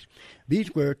first place.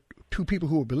 These were two people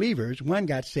who were believers. One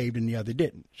got saved and the other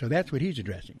didn't. So that's what he's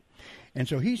addressing. And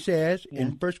so he says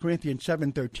in 1 Corinthians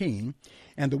 7:13,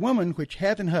 "And the woman which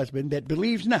hath an husband that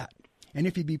believes not, and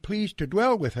if he be pleased to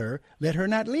dwell with her, let her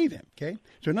not leave him." Okay?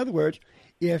 So in other words,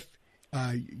 if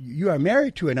you are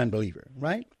married to an unbeliever,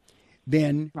 right?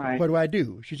 Then what do I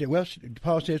do? She said, well,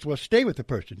 Paul says, well, stay with the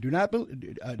person. Do not,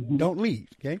 don't leave.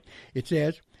 Okay? It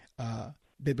says,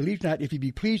 that believes not, if he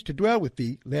be pleased to dwell with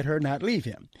thee, let her not leave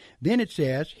him. Then it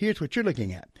says, here's what you're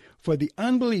looking at. For the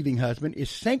unbelieving husband is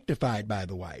sanctified by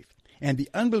the wife, and the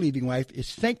unbelieving wife is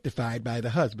sanctified by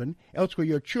the husband, else were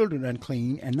your children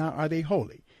unclean, and now are they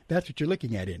holy. That's what you're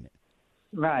looking at, isn't it?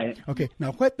 Right. Okay,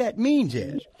 now what that means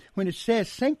is, when it says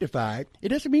sanctified, it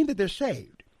doesn't mean that they're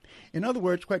saved. In other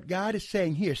words, what God is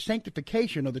saying here,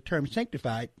 sanctification, or the term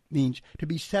sanctified, means to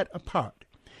be set apart.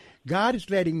 God is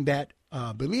letting that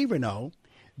believer know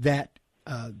that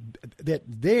that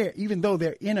they're, even though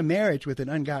they're in a marriage with an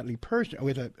ungodly person,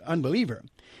 with an unbeliever,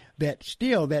 that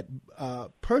still that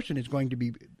person is going to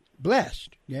be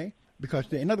blessed, okay?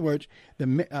 Because, in other words,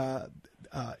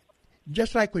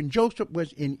 just like when Joseph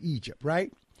was in Egypt,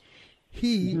 right?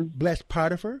 He blessed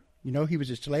Potiphar. You know, he was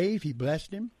a slave. He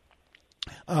blessed him.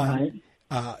 Right.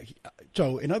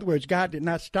 So, in other words, God did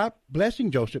not stop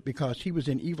blessing Joseph because he was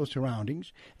in evil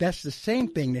surroundings. That's the same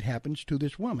thing that happens to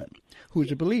this woman who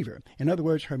is a believer. In other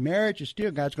words, her marriage is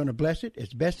still, God's going to bless it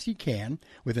as best he can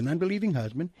with an unbelieving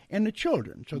husband and the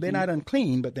children. So they're not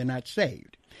unclean, but they're not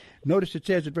saved. Notice it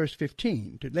says at verse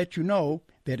 15, to let you know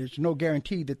that it's no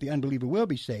guarantee that the unbeliever will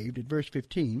be saved, at verse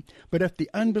 15, but if the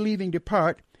unbelieving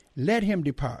depart, let him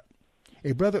depart.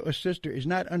 A brother or sister is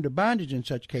not under bondage in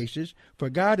such cases,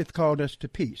 for God hath called us to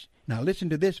peace. Now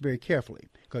listen to this very carefully,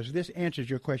 because this answers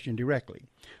your question directly.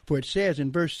 For it says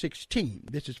in verse 16,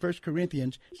 this is 1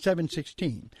 Corinthians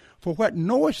 7:16, for what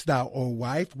knowest thou, O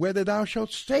wife, whether thou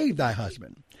shalt save thy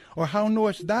husband? Or how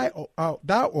knowest thou,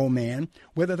 O man,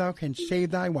 whether thou canst save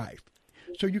thy wife?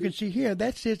 So you can see here,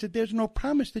 that says that there's no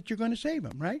promise that you're going to save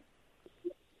him, right?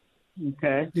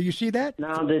 Okay. Do you see that?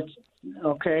 Now,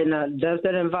 now does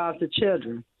that involve the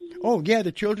children? Oh, yeah,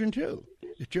 the children too.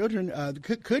 The children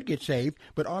could get saved,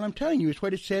 but all I'm telling you is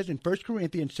what it says in 1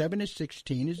 Corinthians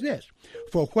 7:16 is this.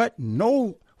 For what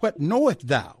knowest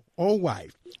thou, O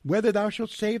wife, whether thou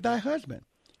shalt save thy husband?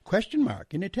 Question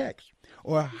mark in the text.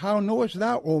 Or how knowest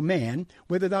thou, O man,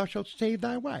 whether thou shalt save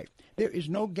thy wife? There is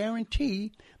no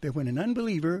guarantee that when an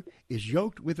unbeliever is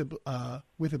yoked with a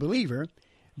believer,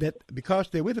 that because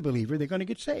they're with a believer, they're going to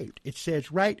get saved. It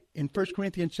says right in 1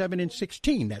 Corinthians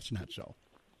 7:16 that's not so.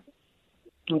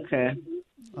 Okay.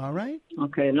 All right.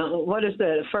 Okay. Now, what is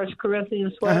that? 1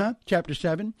 Corinthians what? Chapter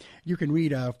 7. You can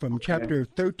read from chapter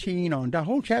 13 on. The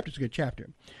whole chapter is a good chapter.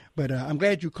 But I'm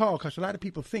glad you called, because a lot of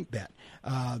people think that.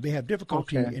 They have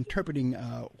difficulty interpreting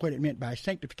what it meant by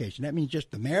sanctification. That means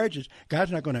just the marriages.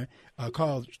 God's not going to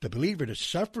cause the believer to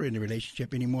suffer in the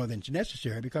relationship any more than it's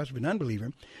necessary because of an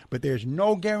unbeliever. But there's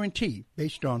no guarantee,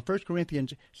 based on 1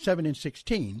 Corinthians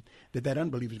 7:16, that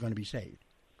unbeliever is going to be saved.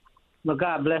 But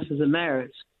God blesses a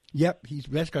marriage. Yep, he's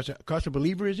blessed because a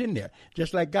believer is in there.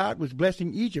 Just like God was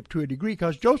blessing Egypt to a degree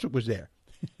because Joseph was there.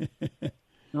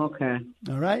 Okay.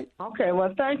 All right? Okay,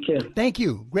 well, thank you. Thank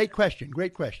you. Great question.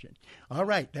 All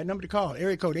right, that number to call,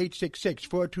 area code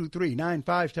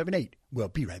 866-423-9578. We'll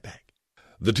be right back.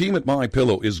 The team at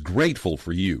MyPillow is grateful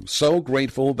for you. So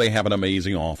grateful they have an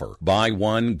amazing offer. Buy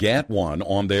one, get one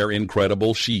on their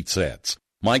incredible sheet sets.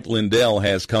 Mike Lindell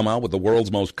has come out with the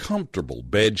world's most comfortable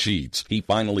bed sheets. He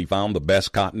finally found the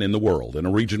best cotton in the world in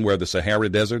a region where the Sahara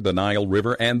Desert, the Nile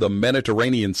River, and the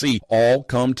Mediterranean Sea all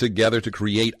come together to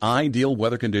create ideal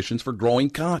weather conditions for growing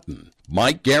cotton.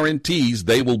 Mike guarantees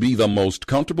they will be the most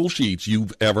comfortable sheets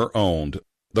you've ever owned.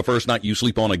 The first night you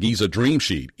sleep on a Giza Dream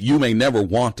Sheet, you may never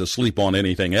want to sleep on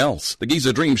anything else. The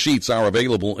Giza Dream Sheets are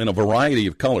available in a variety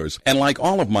of colors, and like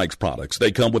all of Mike's products,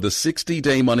 they come with a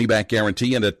 60-day money-back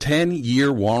guarantee and a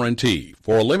 10-year warranty.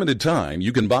 For a limited time,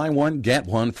 you can buy one, get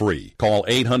one free. Call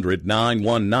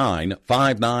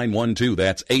 800-919-5912.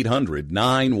 That's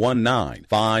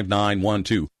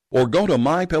 800-919-5912. Or go to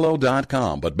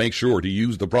MyPillow.com, but make sure to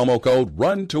use the promo code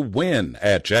RUN2WIN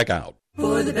at checkout.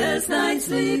 For the best night's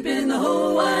sleep in the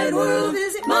whole wide world,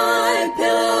 visit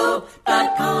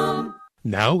MyPillow.com.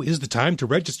 Now is the time to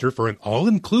register for an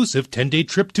all-inclusive 10-day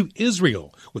trip to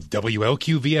Israel with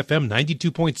WLQV-FM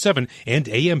 92.7 and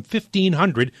AM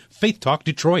 1500 Faith Talk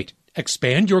Detroit.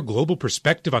 Expand your global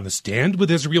perspective on the Stand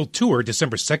with Israel Tour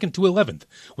December 2nd to 11th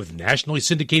with nationally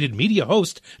syndicated media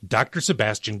host Dr.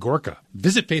 Sebastian Gorka.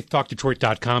 Visit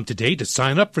faithtalkdetroit.com today to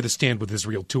sign up for the Stand with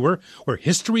Israel Tour, where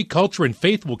history, culture, and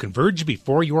faith will converge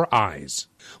before your eyes.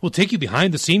 We'll take you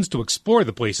behind the scenes to explore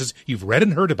the places you've read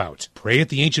and heard about. Pray at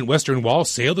the ancient Western Wall,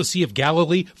 sail the Sea of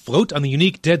Galilee, float on the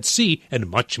unique Dead Sea, and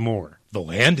much more. The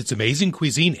land, its amazing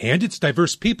cuisine, and its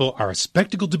diverse people are a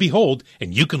spectacle to behold,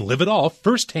 and you can live it all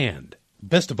firsthand.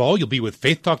 Best of all, you'll be with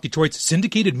Faith Talk Detroit's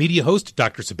syndicated media host,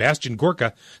 Dr. Sebastian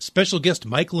Gorka, special guest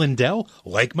Mike Lindell,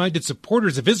 like-minded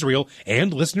supporters of Israel,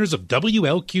 and listeners of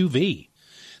WLQV.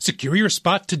 Secure your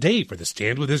spot today for the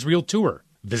Stand with Israel Tour.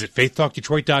 Visit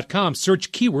faithtalkdetroit.com,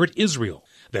 search keyword Israel.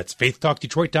 That's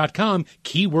faithtalkdetroit.com,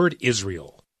 keyword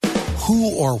Israel.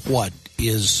 Who or what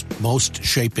is most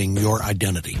shaping your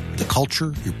identity? The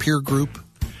culture, your peer group?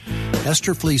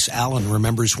 Esther Fleece Allen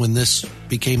remembers when this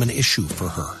became an issue for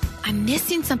her. I'm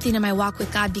missing something in my walk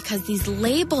with God because these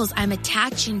labels I'm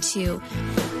attaching to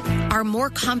are more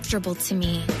comfortable to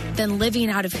me than living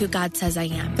out of who God says I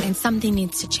am, and something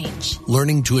needs to change.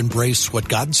 Learning to embrace what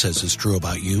God says is true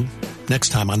about you. Next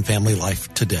time on Family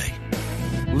Life Today.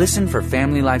 Listen for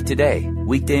Family Life Today,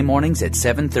 weekday mornings at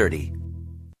 7:30.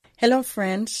 Hello,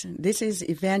 friends. This is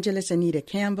Evangelist Anita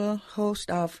Campbell,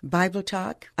 host of Bible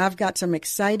Talk. I've got some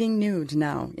exciting news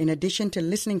now. In addition to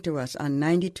listening to us on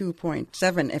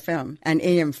 92.7 FM and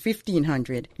AM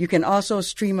 1500, you can also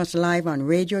stream us live on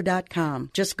radio.com.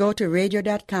 Just go to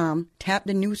radio.com, tap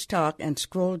the News Talk, and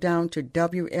scroll down to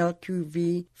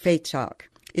WLQV Faith Talk.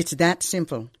 It's that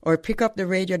simple. Or pick up the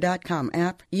radio.com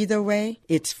app. Either way,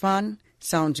 it's fun,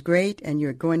 sounds great, and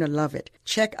you're going to love it.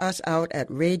 Check us out at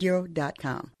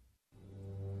radio.com.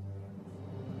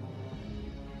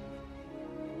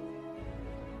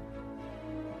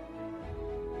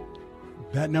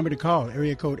 That number to call,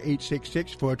 area code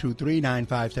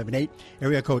 866-423-9578,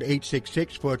 area code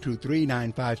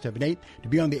 866-423-9578, to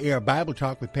be on the air Bible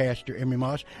Talk with Pastor Emery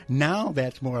Moss. Now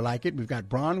that's more like it. We've got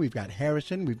Braun, we've got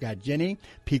Harrison, we've got Jenny,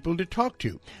 people to talk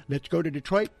to. Let's go to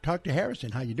Detroit, talk to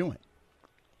Harrison. How you doing?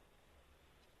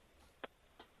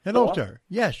 Hello, sir.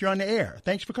 Yes, you're on the air.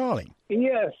 Thanks for calling.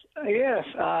 Yes.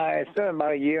 It's been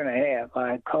about a year and a half.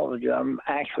 I called you. I'm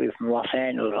actually from Los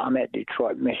Angeles. I'm at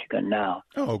Detroit, Michigan now.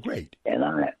 Oh, great. And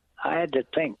I had to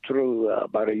think through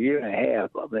about a year and a half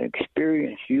of the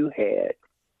experience you had.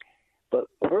 But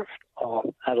first off,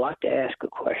 I'd like to ask a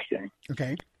question.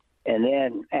 Okay. And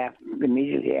then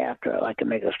immediately after, I'd like to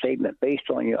make a statement based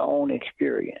on your own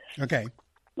experience. Okay.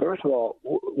 First of all,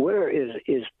 where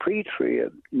is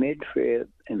pre-trib, mid-trib,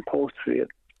 and post-trib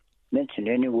mentioned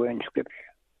anywhere in Scripture?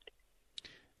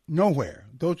 Nowhere.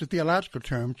 Those are theological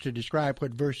terms to describe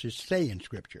what verses say in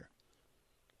Scripture.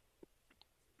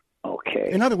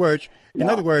 Okay. In other words,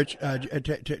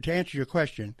 to answer your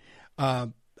question,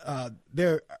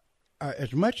 there are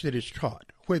as much that is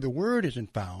taught where the word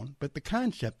isn't found, but the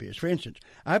concept is. For instance,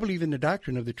 I believe in the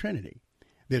doctrine of the Trinity.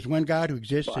 There's one God who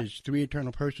exists as three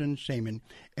eternal persons, same in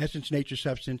essence, nature,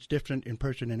 substance, different in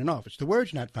person and in office. The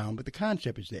word's not found, but the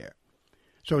concept is there.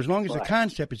 So as long as the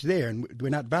concept is there, and we're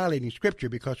not violating Scripture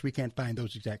because we can't find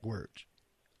those exact words.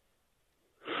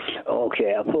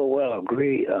 Okay, I full well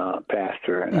agree,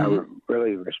 Pastor, and I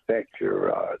really respect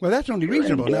your. Well, that's only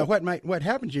reasonable. Now, what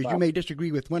happens is you may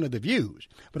disagree with one of the views,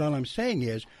 but all I'm saying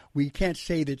is we can't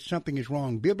say that something is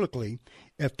wrong biblically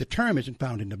if the term isn't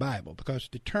found in the Bible, because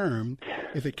the term,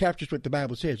 if it captures what the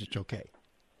Bible says, it's okay.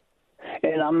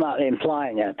 And I'm not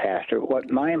implying that, Pastor. What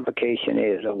my implication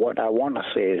is, or what I want to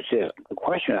say is this. The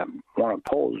question I want to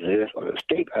pose is this, or the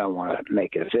statement I want to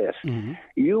make is this.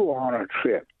 You were on a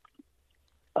trip,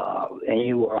 and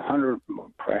you were 100,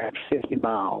 perhaps 50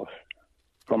 miles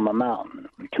from a mountain,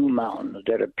 two mountains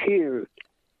that appeared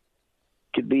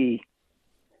to be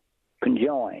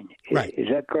conjoined. Right. Is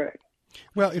that correct?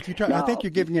 Well, if you I think you're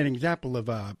giving an example of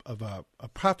a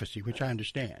prophecy, which I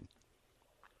understand.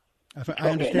 I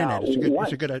understand that.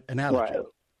 It's a good analogy. Right.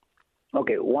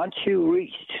 Okay, once you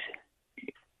reached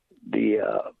the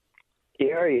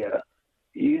area,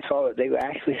 you saw that they were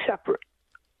actually separate.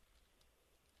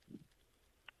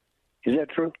 Is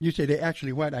that true? You say they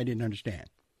actually what? I didn't understand.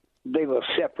 They were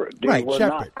separate. They were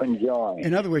separate. Not conjoined.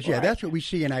 In other words, that's what we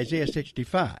see in Isaiah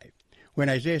 65. When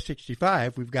Isaiah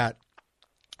 65, we've got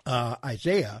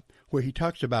Isaiah where he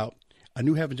talks about a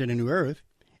new heavens and a new earth,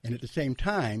 and at the same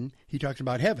time, he talks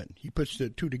about heaven. He puts the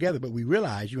two together, but we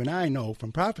realize, you and I know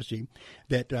from prophecy,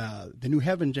 that the new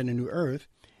heavens and the new earth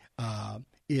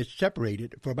is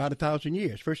separated for about 1,000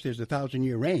 years. First, there's the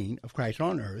 1,000-year reign of Christ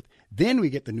on earth. Then we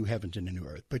get the new heavens and the new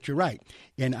earth. But you're right.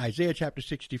 In Isaiah chapter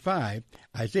 65,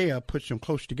 Isaiah puts them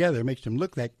close together, makes them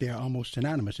look like they're almost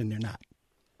synonymous, and they're not.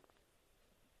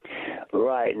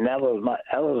 Right, and that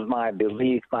was my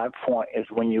belief. My point is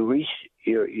when you reach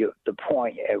the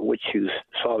point at which you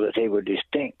saw that they were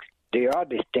distinct, they are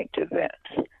distinct events.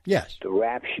 Yes. The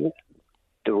rapture,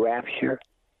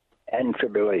 and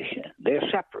tribulation. They're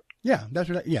separate. Yeah, that's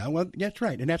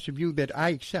right, and that's a view that I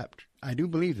accept. I do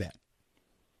believe that.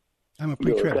 I'm a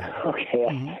pre-tribber.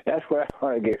 Okay, that's what I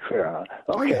want to get clear on.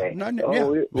 Okay.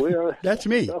 We're that's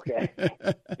me. Okay.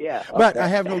 Yeah. But I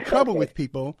have no trouble with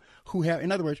people who have,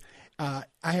 in other words, I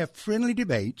have friendly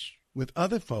debates with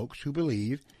other folks who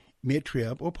believe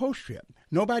mid-trib or post-trib.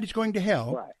 Nobody's going to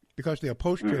hell because they're a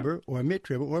post-tribber or a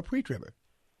mid-tribber or a pre-tribber.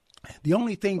 The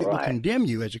only thing that will condemn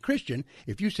you as a Christian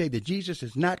if you say that Jesus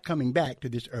is not coming back to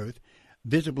this earth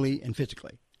visibly and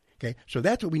physically. Okay, so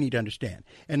that's what we need to understand.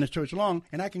 And so it's long,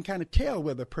 and I can kind of tell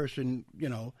whether a person,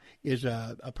 is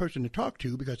a person to talk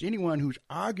to, because anyone who's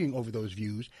arguing over those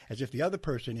views as if the other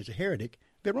person is a heretic,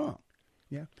 they're wrong.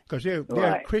 Yeah, because there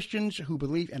are Christians who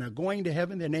believe and are going to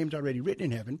heaven, their name's already written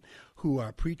in heaven, who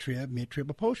are pre-trib,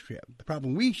 mid-trib, or post-trib. The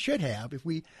problem we should have, if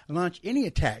we launch any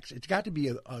attacks, it's got to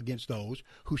be against those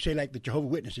who say, like the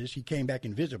Jehovah's Witnesses, he came back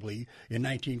invisibly in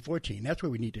 1914. That's where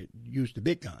we need to use the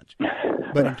big guns.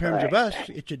 But in terms of us,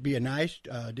 it should be a nice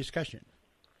discussion.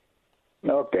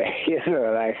 Okay, it's a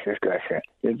nice discussion.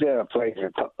 It's been a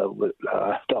pleasure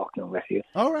talking with you.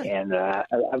 All right. And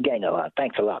I've gained a lot.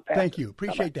 Thanks a lot, Pastor. Thank you.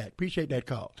 Appreciate that. Appreciate that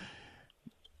call.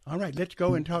 All right, let's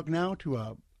go and talk now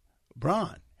to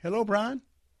Bron. Hello, Bron.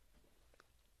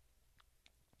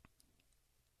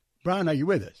 Bron, are you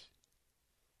with us?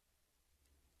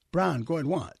 Bron, going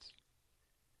once.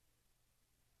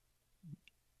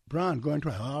 Bron, going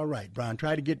twice. All right, Bron,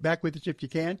 try to get back with us if you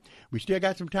can. We still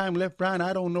got some time left, Bron.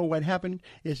 I don't know what happened.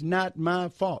 It's not my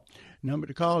fault. Number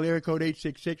to call, area code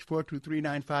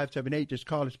 866-423-9578. Just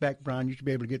call us back, Bron. You should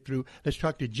be able to get through. Let's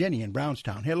talk to Jenny in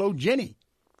Brownstown. Hello, Jenny.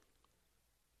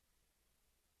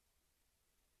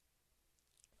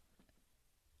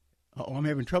 Oh, I'm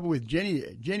having trouble with Jenny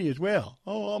as well.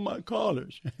 Oh, all my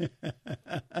callers.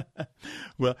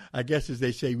 Well, I guess as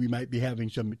they say, we might be having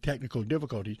some technical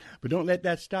difficulties, but don't let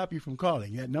that stop you from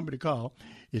calling. That number to call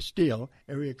is still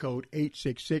area code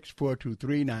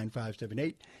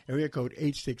 866-423-9578, area code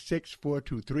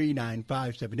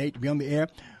 866-423-9578. To be on the air,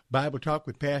 Bible Talk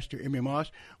with Pastor Emery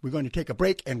Moss. We're going to take a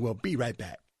break, and we'll be right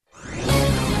back.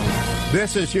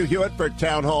 This is Hugh Hewitt for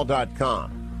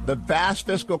townhall.com. The vast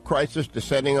fiscal crisis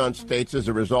descending on states as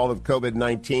a result of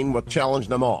COVID-19 will challenge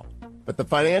them all. But the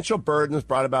financial burdens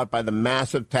brought about by the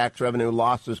massive tax revenue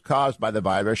losses caused by the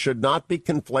virus should not be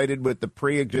conflated with the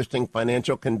pre-existing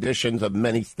financial conditions of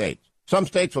many states. Some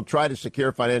states will try to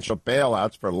secure financial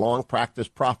bailouts for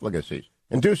long-practiced profligacies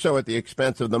and do so at the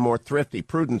expense of the more thrifty,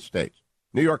 prudent states.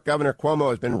 New York Governor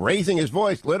Cuomo has been raising his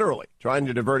voice, literally, trying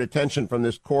to divert attention from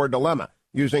this core dilemma,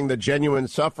 using the genuine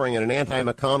suffering in an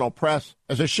anti-McConnell press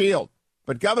as a shield.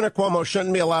 But Governor Cuomo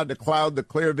shouldn't be allowed to cloud the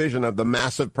clear vision of the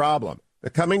massive problem. The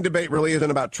coming debate really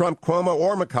isn't about Trump, Cuomo,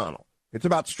 or McConnell. It's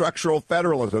about structural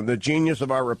federalism, the genius of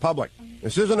our republic.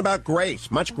 This isn't about grace.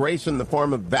 Much grace in the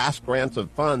form of vast grants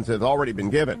of funds has already been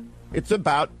given. It's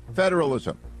about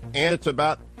federalism, and it's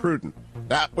about prudence.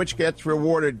 That which gets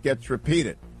rewarded gets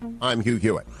repeated. I'm Hugh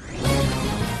Hewitt.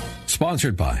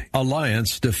 Sponsored by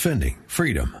Alliance Defending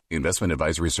Freedom. Investment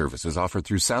advisory services offered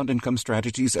through Sound Income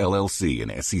Strategies, LLC,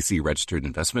 an SEC-registered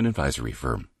investment advisory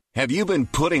firm. Have you been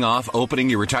putting off opening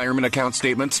your retirement account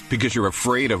statements because you're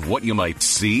afraid of what you might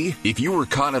see? If you were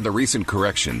caught in the recent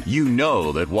correction, you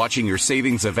know that watching your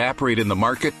savings evaporate in the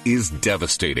market is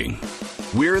devastating.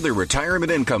 We're the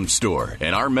Retirement Income Store,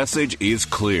 and our message is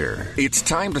clear. It's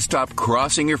time to stop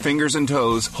crossing your fingers and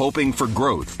toes, hoping for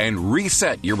growth, and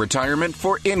reset your retirement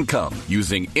for income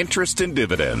using interest and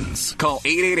dividends. Call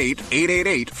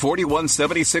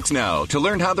 888-888-4176 now to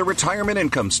learn how the Retirement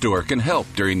Income Store can help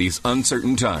during these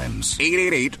uncertain times.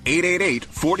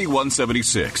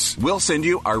 888-888-4176. We'll send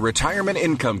you our Retirement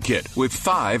Income Kit with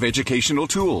 5 educational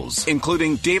tools,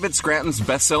 including David Scranton's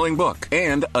best-selling book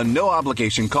and a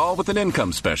no-obligation call with an income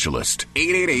specialist.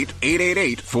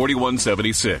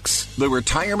 888-888-4176. The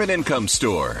Retirement Income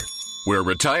Store, where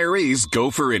retirees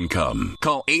go for income.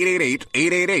 Call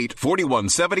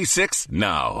 888-888-4176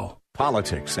 now.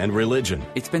 Politics and religion.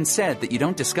 It's been said that you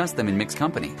don't discuss them in mixed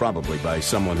company. Probably by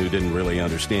someone who didn't really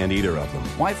understand either of them.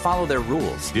 Why follow their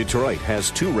rules? Detroit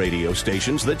has 2 radio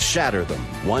stations that shatter them.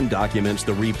 One documents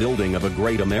the rebuilding of a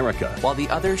great America, while the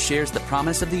other shares the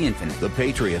promise of the infinite. The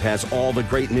Patriot has all the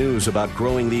great news about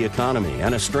growing the economy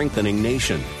and a strengthening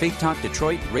nation. Faith Talk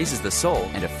Detroit raises the soul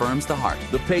and affirms the heart.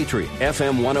 The Patriot,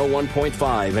 FM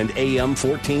 101.5 and AM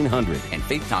 1400. And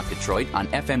Faith Talk Detroit on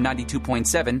FM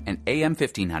 92.7 and AM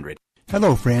 1500.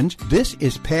 Hello, friends. This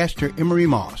is Pastor Emery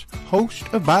Moss, host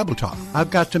of Bible Talk. I've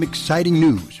got some exciting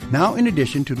news. Now, in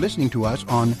addition to listening to us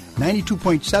on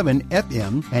 92.7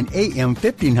 FM and AM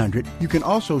 1500, you can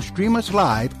also stream us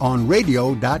live on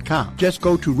radio.com. Just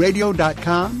go to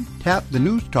radio.com, tap the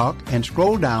News Talk, and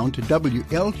scroll down to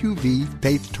WLQV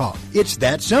Faith Talk. It's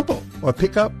that simple. Or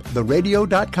pick up the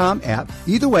radio.com app.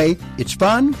 Either way, it's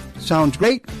fun, sounds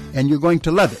great, and you're going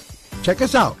to love it. Check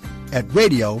us out at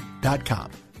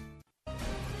radio.com.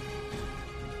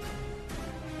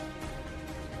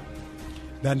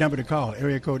 That number to call,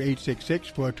 area code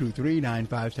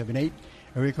 866-423-9578,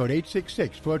 Area code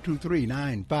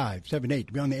 866-423-9578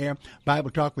 to be on the air. Bible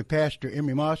Talk with Pastor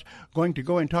Emery Moss. Going to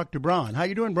go and talk to Bron. How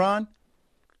you doing, Bron?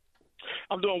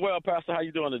 I'm doing well, Pastor. How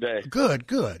you doing today? Good.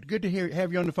 Good to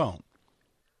have you on the phone.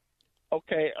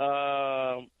 Okay.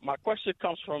 My question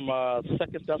comes from 2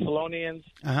 Thessalonians.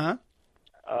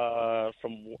 It's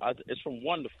from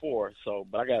 1 to 4. So,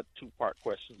 but I got 2-part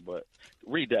question. But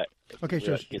read that. Okay.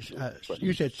 So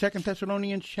you said 2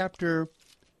 Thessalonians chapter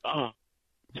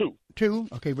 2. 2.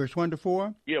 Okay, verse 1 to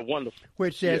 4. Yeah, 1 to 4. Where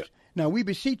it says, Now we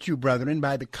beseech you, brethren,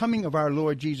 by the coming of our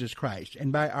Lord Jesus Christ,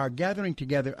 and by our gathering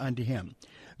together unto him,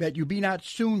 that you be not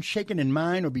soon shaken in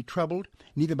mind or be troubled,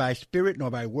 neither by spirit, nor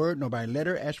by word, nor by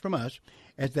letter, as from us,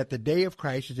 as that the day of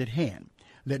Christ is at hand.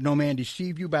 Let no man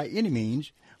deceive you by any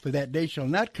means, for that day shall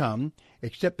not come,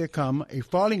 except there come a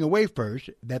falling away first,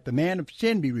 that the man of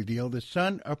sin be revealed, the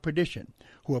son of perdition,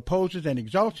 who opposes and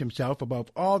exalts himself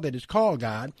above all that is called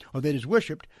God, or that is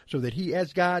worshipped, so that he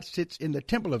as God sits in the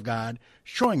temple of God,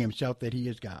 showing himself that he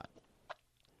is God.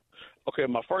 Okay,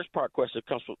 my first part question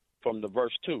comes from the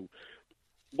verse 2.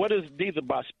 What is neither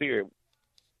by spirit?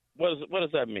 What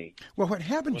does that mean? Well, what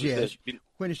happens is,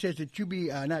 when it says that you be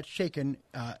not shaken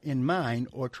in mind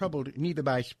or troubled neither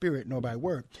by spirit nor by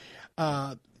word,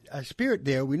 a spirit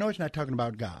there, we know it's not talking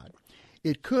about God.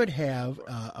 It could have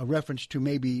a reference to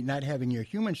maybe not having your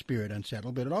human spirit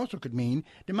unsettled, but it also could mean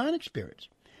demonic spirits.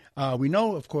 We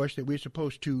know, of course, that we're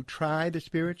supposed to try the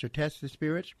spirits or test the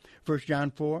spirits, 1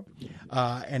 John 4,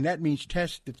 and that means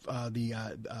test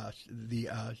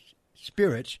the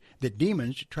spirits that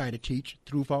demons try to teach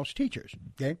through false teachers.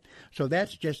 Okay, so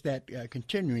that's just that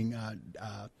continuing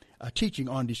teaching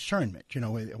on discernment. You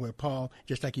know, where Paul,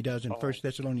 just like he does in 1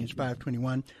 Thessalonians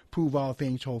 5:21, prove all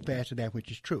things, hold fast to that which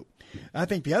is true. I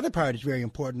think the other part is very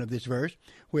important of this verse,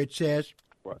 where it says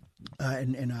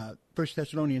in 1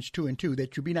 Thessalonians 2:2,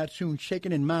 that you be not soon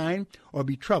shaken in mind or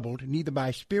be troubled, neither by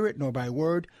spirit nor by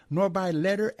word nor by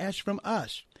letter, as from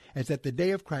us, as that the day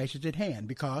of Christ is at hand,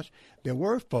 because there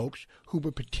were folks who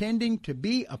were pretending to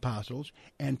be apostles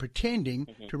and pretending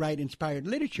to write inspired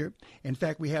literature. In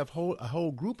fact, we have a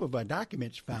whole group of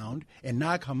documents found in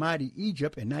Nag Hammadi,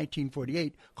 Egypt, in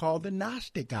 1948, called the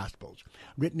Gnostic Gospels,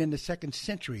 written in the 2nd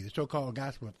century, the so-called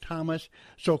Gospel of Thomas,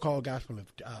 so-called Gospel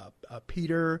of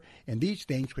Peter, and these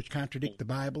things which contradict the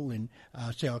Bible and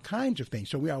say all kinds of things.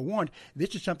 So we are warned.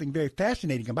 This is something very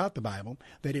fascinating about the Bible,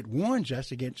 that it warns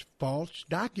us against false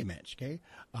documents, okay?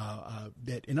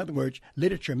 That, in other words,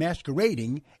 literature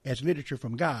masquerading as literature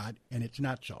from God, and it's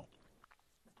not so.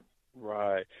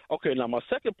 Right. Okay, now my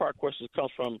second part question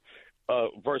comes from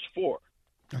verse 4.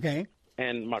 Okay.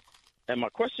 And my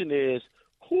question is,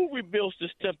 who rebuilds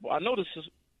this temple? I know this is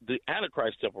the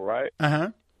Antichrist temple, right?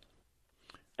 Uh-huh.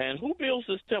 And who builds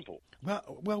this temple?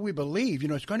 Well, we believe,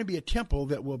 it's going to be a temple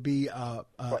that will be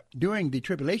during the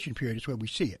tribulation period is where we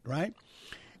see it, right?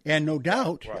 And no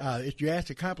doubt, if you ask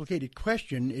a complicated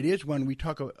question, it is one we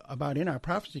talk about in our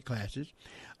prophecy classes,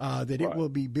 that it will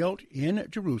be built in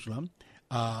Jerusalem,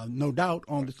 no doubt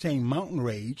on the same mountain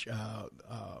range,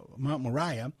 Mount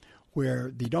Moriah,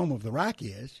 where the Dome of the Rock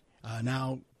is.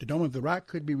 Now, the Dome of the Rock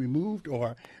could be removed,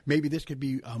 or maybe this could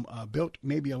be built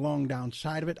maybe along down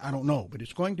side of it. I don't know, but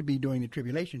it's going to be during the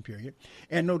tribulation period.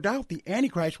 And no doubt the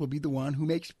Antichrist will be the one who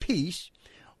makes peace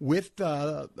with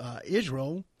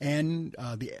Israel and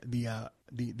the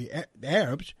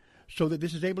Arabs, so that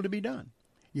this is able to be done.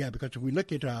 Yeah, because if we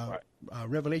look at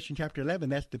Revelation chapter 11,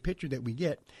 that's the picture that we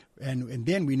get. And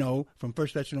then we know from 1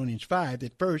 Thessalonians 5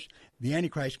 that first the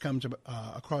Antichrist comes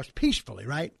across peacefully,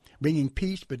 right? Bringing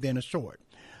peace, but then a sword.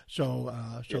 So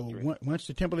once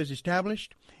the temple is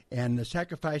established and the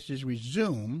sacrifices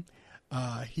resume,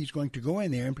 he's going to go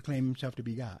in there and proclaim himself to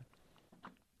be God.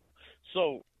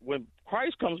 So when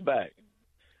Christ comes back,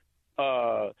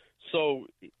 so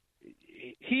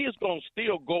he is going to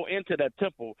still go into that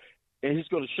temple, and he's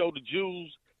going to show the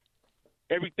Jews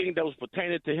everything that was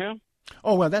pertaining to him?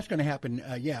 Oh, well, that's going to happen,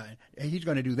 yeah. He's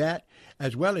going to do that,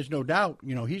 as well as, no doubt,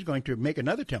 he's going to make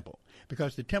another temple,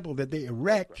 because the temple that they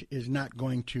erect is not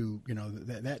going to,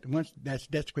 that once that's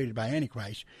desecrated by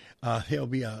Antichrist, there'll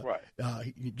be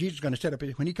Jesus is going to set up,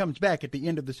 when he comes back at the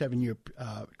end of the 7-year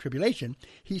tribulation,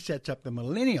 he sets up the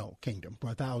millennial kingdom for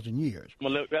 1,000 years.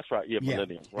 That's right,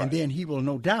 millennium. Right. And then he will,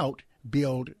 no doubt,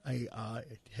 build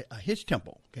his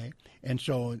temple, okay? And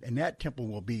that temple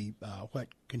will be what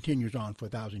continues on for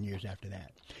 1,000 years after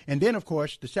that. And then, of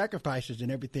course, the sacrifices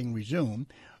and everything resume,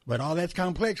 but all that's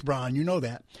complex, Bron, you know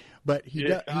that. But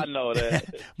I know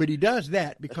that. But he does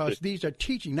that because these are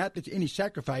teaching, not that any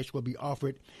sacrifice will be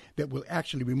offered that will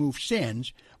actually remove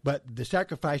sins, but the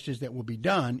sacrifices that will be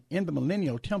done in the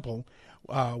millennial temple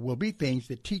will be things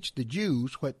that teach the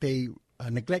Jews what they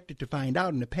neglected to find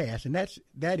out in the past, and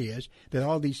that is that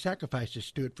all these sacrifices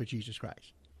stood for Jesus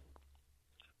Christ.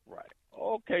 Right.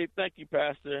 Okay, thank you,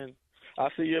 Pastor, and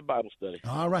I'll see you at Bible study.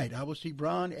 All right, I will see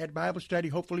Bron at Bible study.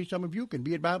 Hopefully some of you can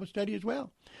be at Bible study as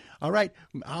well. All right,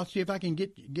 I'll see if I can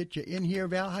get you in here,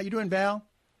 Val. How you doing, Val?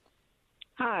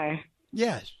 Hi.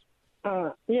 Yes.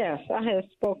 Yes, I had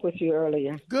spoke with you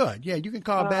earlier. Good. Yeah, you can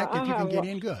call back if you can get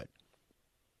in. Good.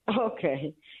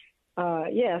 Okay.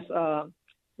 Yes. Now,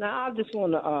 I just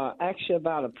want to ask you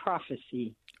about a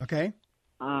prophecy. Okay.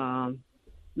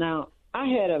 Now, I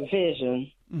had a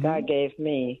vision God gave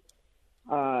me.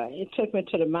 It took me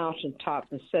to the mountaintop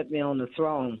and set me on the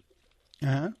throne.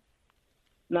 Uh-huh.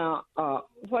 Now,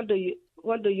 what do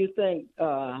you think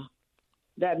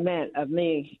that meant of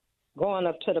me going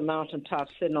up to the mountaintop,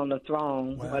 sitting on the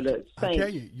throne? Well, I tell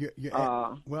you,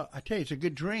 I tell you, it's a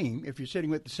good dream if you're sitting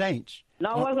with the saints.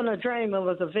 No, it wasn't a dream. It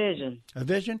was a vision. A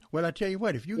vision? Well, I tell you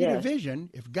what, if you get a vision,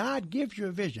 if God gives you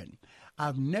a vision,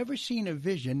 I've never seen a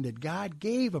vision that God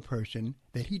gave a person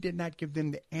that he did not give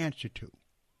them the answer to.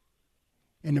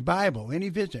 In the Bible, any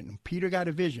vision, Peter got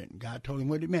a vision. God told him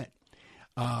what it meant.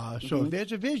 So if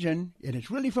there's a vision, and it's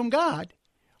really from God,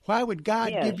 why would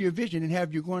God give you a vision and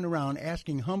have you going around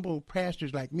asking humble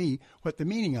pastors like me what the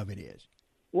meaning of it is?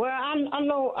 Well, I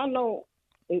know.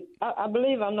 I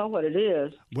believe I know what it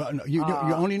is. Well, no, you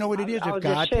only know what it is if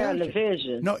God tells you. The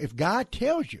vision. No, if God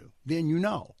tells you, then you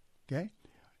know. Okay,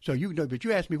 so you know, but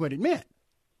you asked me what it meant.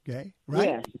 Okay, right?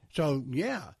 Yes. So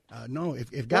no.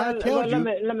 If God tells you,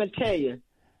 let me tell you.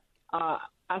 I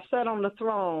sat on the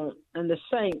throne, and the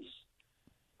saints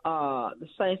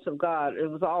of God. It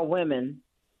was all women.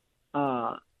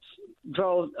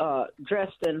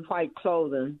 Dressed in white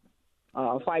clothing,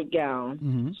 white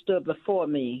gown, stood before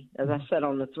me as I sat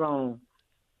on the throne,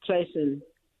 placing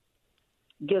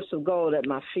gifts of gold at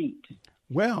my feet.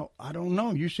 Well, I don't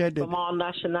know. You said that from all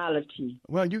nationality.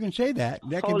 Well, you can say that.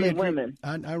 That Holy can be women.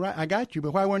 I got you,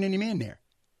 but why weren't any men there?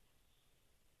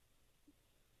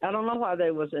 I don't know why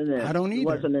they was in there. I don't either.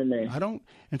 Wasn't in there. I don't.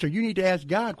 And so you need to ask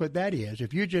God what that is.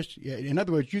 If you just, in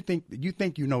other words, you think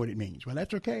you know what it means. Well,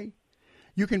 that's okay.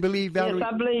 You can believe, Valerie. Yes,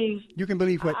 I believe. You can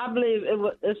believe what? I believe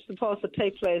it's supposed to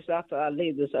take place after I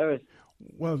leave this earth.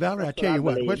 Well, Valerie, I tell you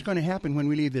what. What's going to happen when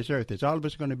we leave this earth is all of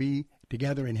us going to be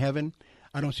together in heaven.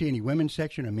 I don't see any women's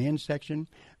section or men's section.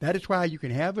 That is why you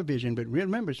can have a vision. But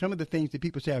remember, some of the things that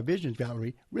people say are visions,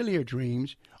 Valerie, really are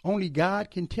dreams. Only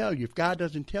God can tell you. If God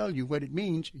doesn't tell you what it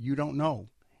means, you don't know.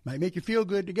 Might make you feel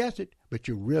good to guess it, but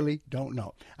you really don't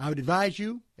know. I would advise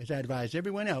you, as I advise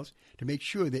everyone else, to make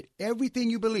sure that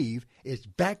everything you believe is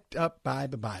backed up by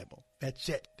the Bible. That's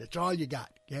it. That's all you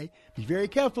got, okay? Be very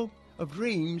careful of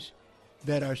dreams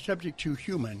that are subject to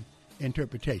human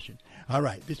interpretation. All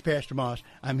right, this is Pastor Moss.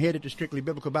 I'm headed to Strictly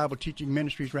Biblical Bible Teaching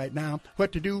Ministries right now.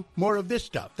 What to do? More of this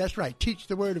stuff. That's right. Teach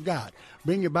the Word of God.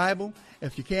 Bring your Bible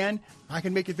if you can. I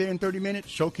can make it there in 30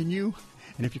 minutes. So can you.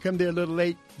 And if you come there a little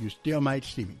late, you still might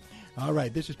see me. All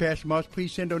right, this is Pastor Moss.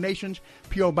 Please send donations.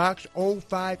 P.O. Box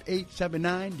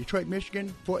 05879, Detroit,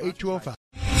 Michigan, 48205.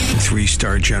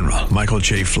 3-star General Michael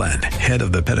J. Flynn, head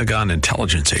of the Pentagon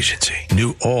Intelligence Agency,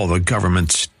 knew all the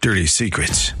government's dirty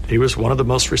secrets. He was one of the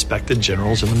most respected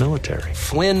generals in the military.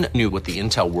 Flynn knew what the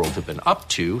intel world had been up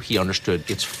to. He understood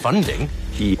its funding.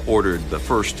 He ordered the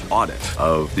first audit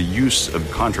of the use of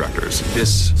contractors.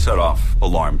 This set off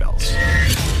alarm bells.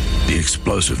 The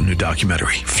explosive new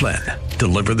documentary, Flynn,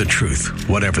 Deliver the Truth,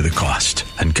 Whatever the Cost,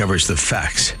 uncovers the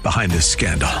facts behind this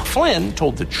scandal. Flynn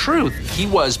told the truth. He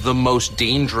was the most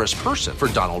dangerous person for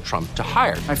Donald Trump to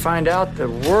hire. I find out the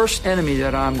worst enemy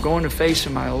that I'm going to face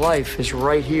in my life is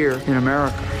right here in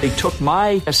America. They took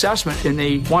my assessment and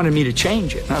they wanted me to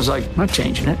change it. And I was like, I'm not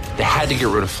changing it. They had to get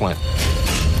rid of Flynn.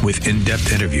 With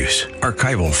in-depth interviews,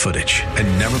 archival footage,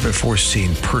 and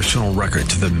never-before-seen personal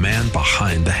records of the man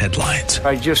behind the headlines.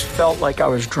 I just felt like I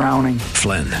was drowning.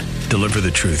 Flynn, Deliver the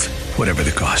Truth, Whatever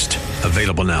the Cost.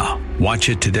 Available now. Watch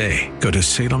it today. Go to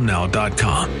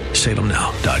salemnow.com.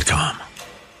 salemnow.com.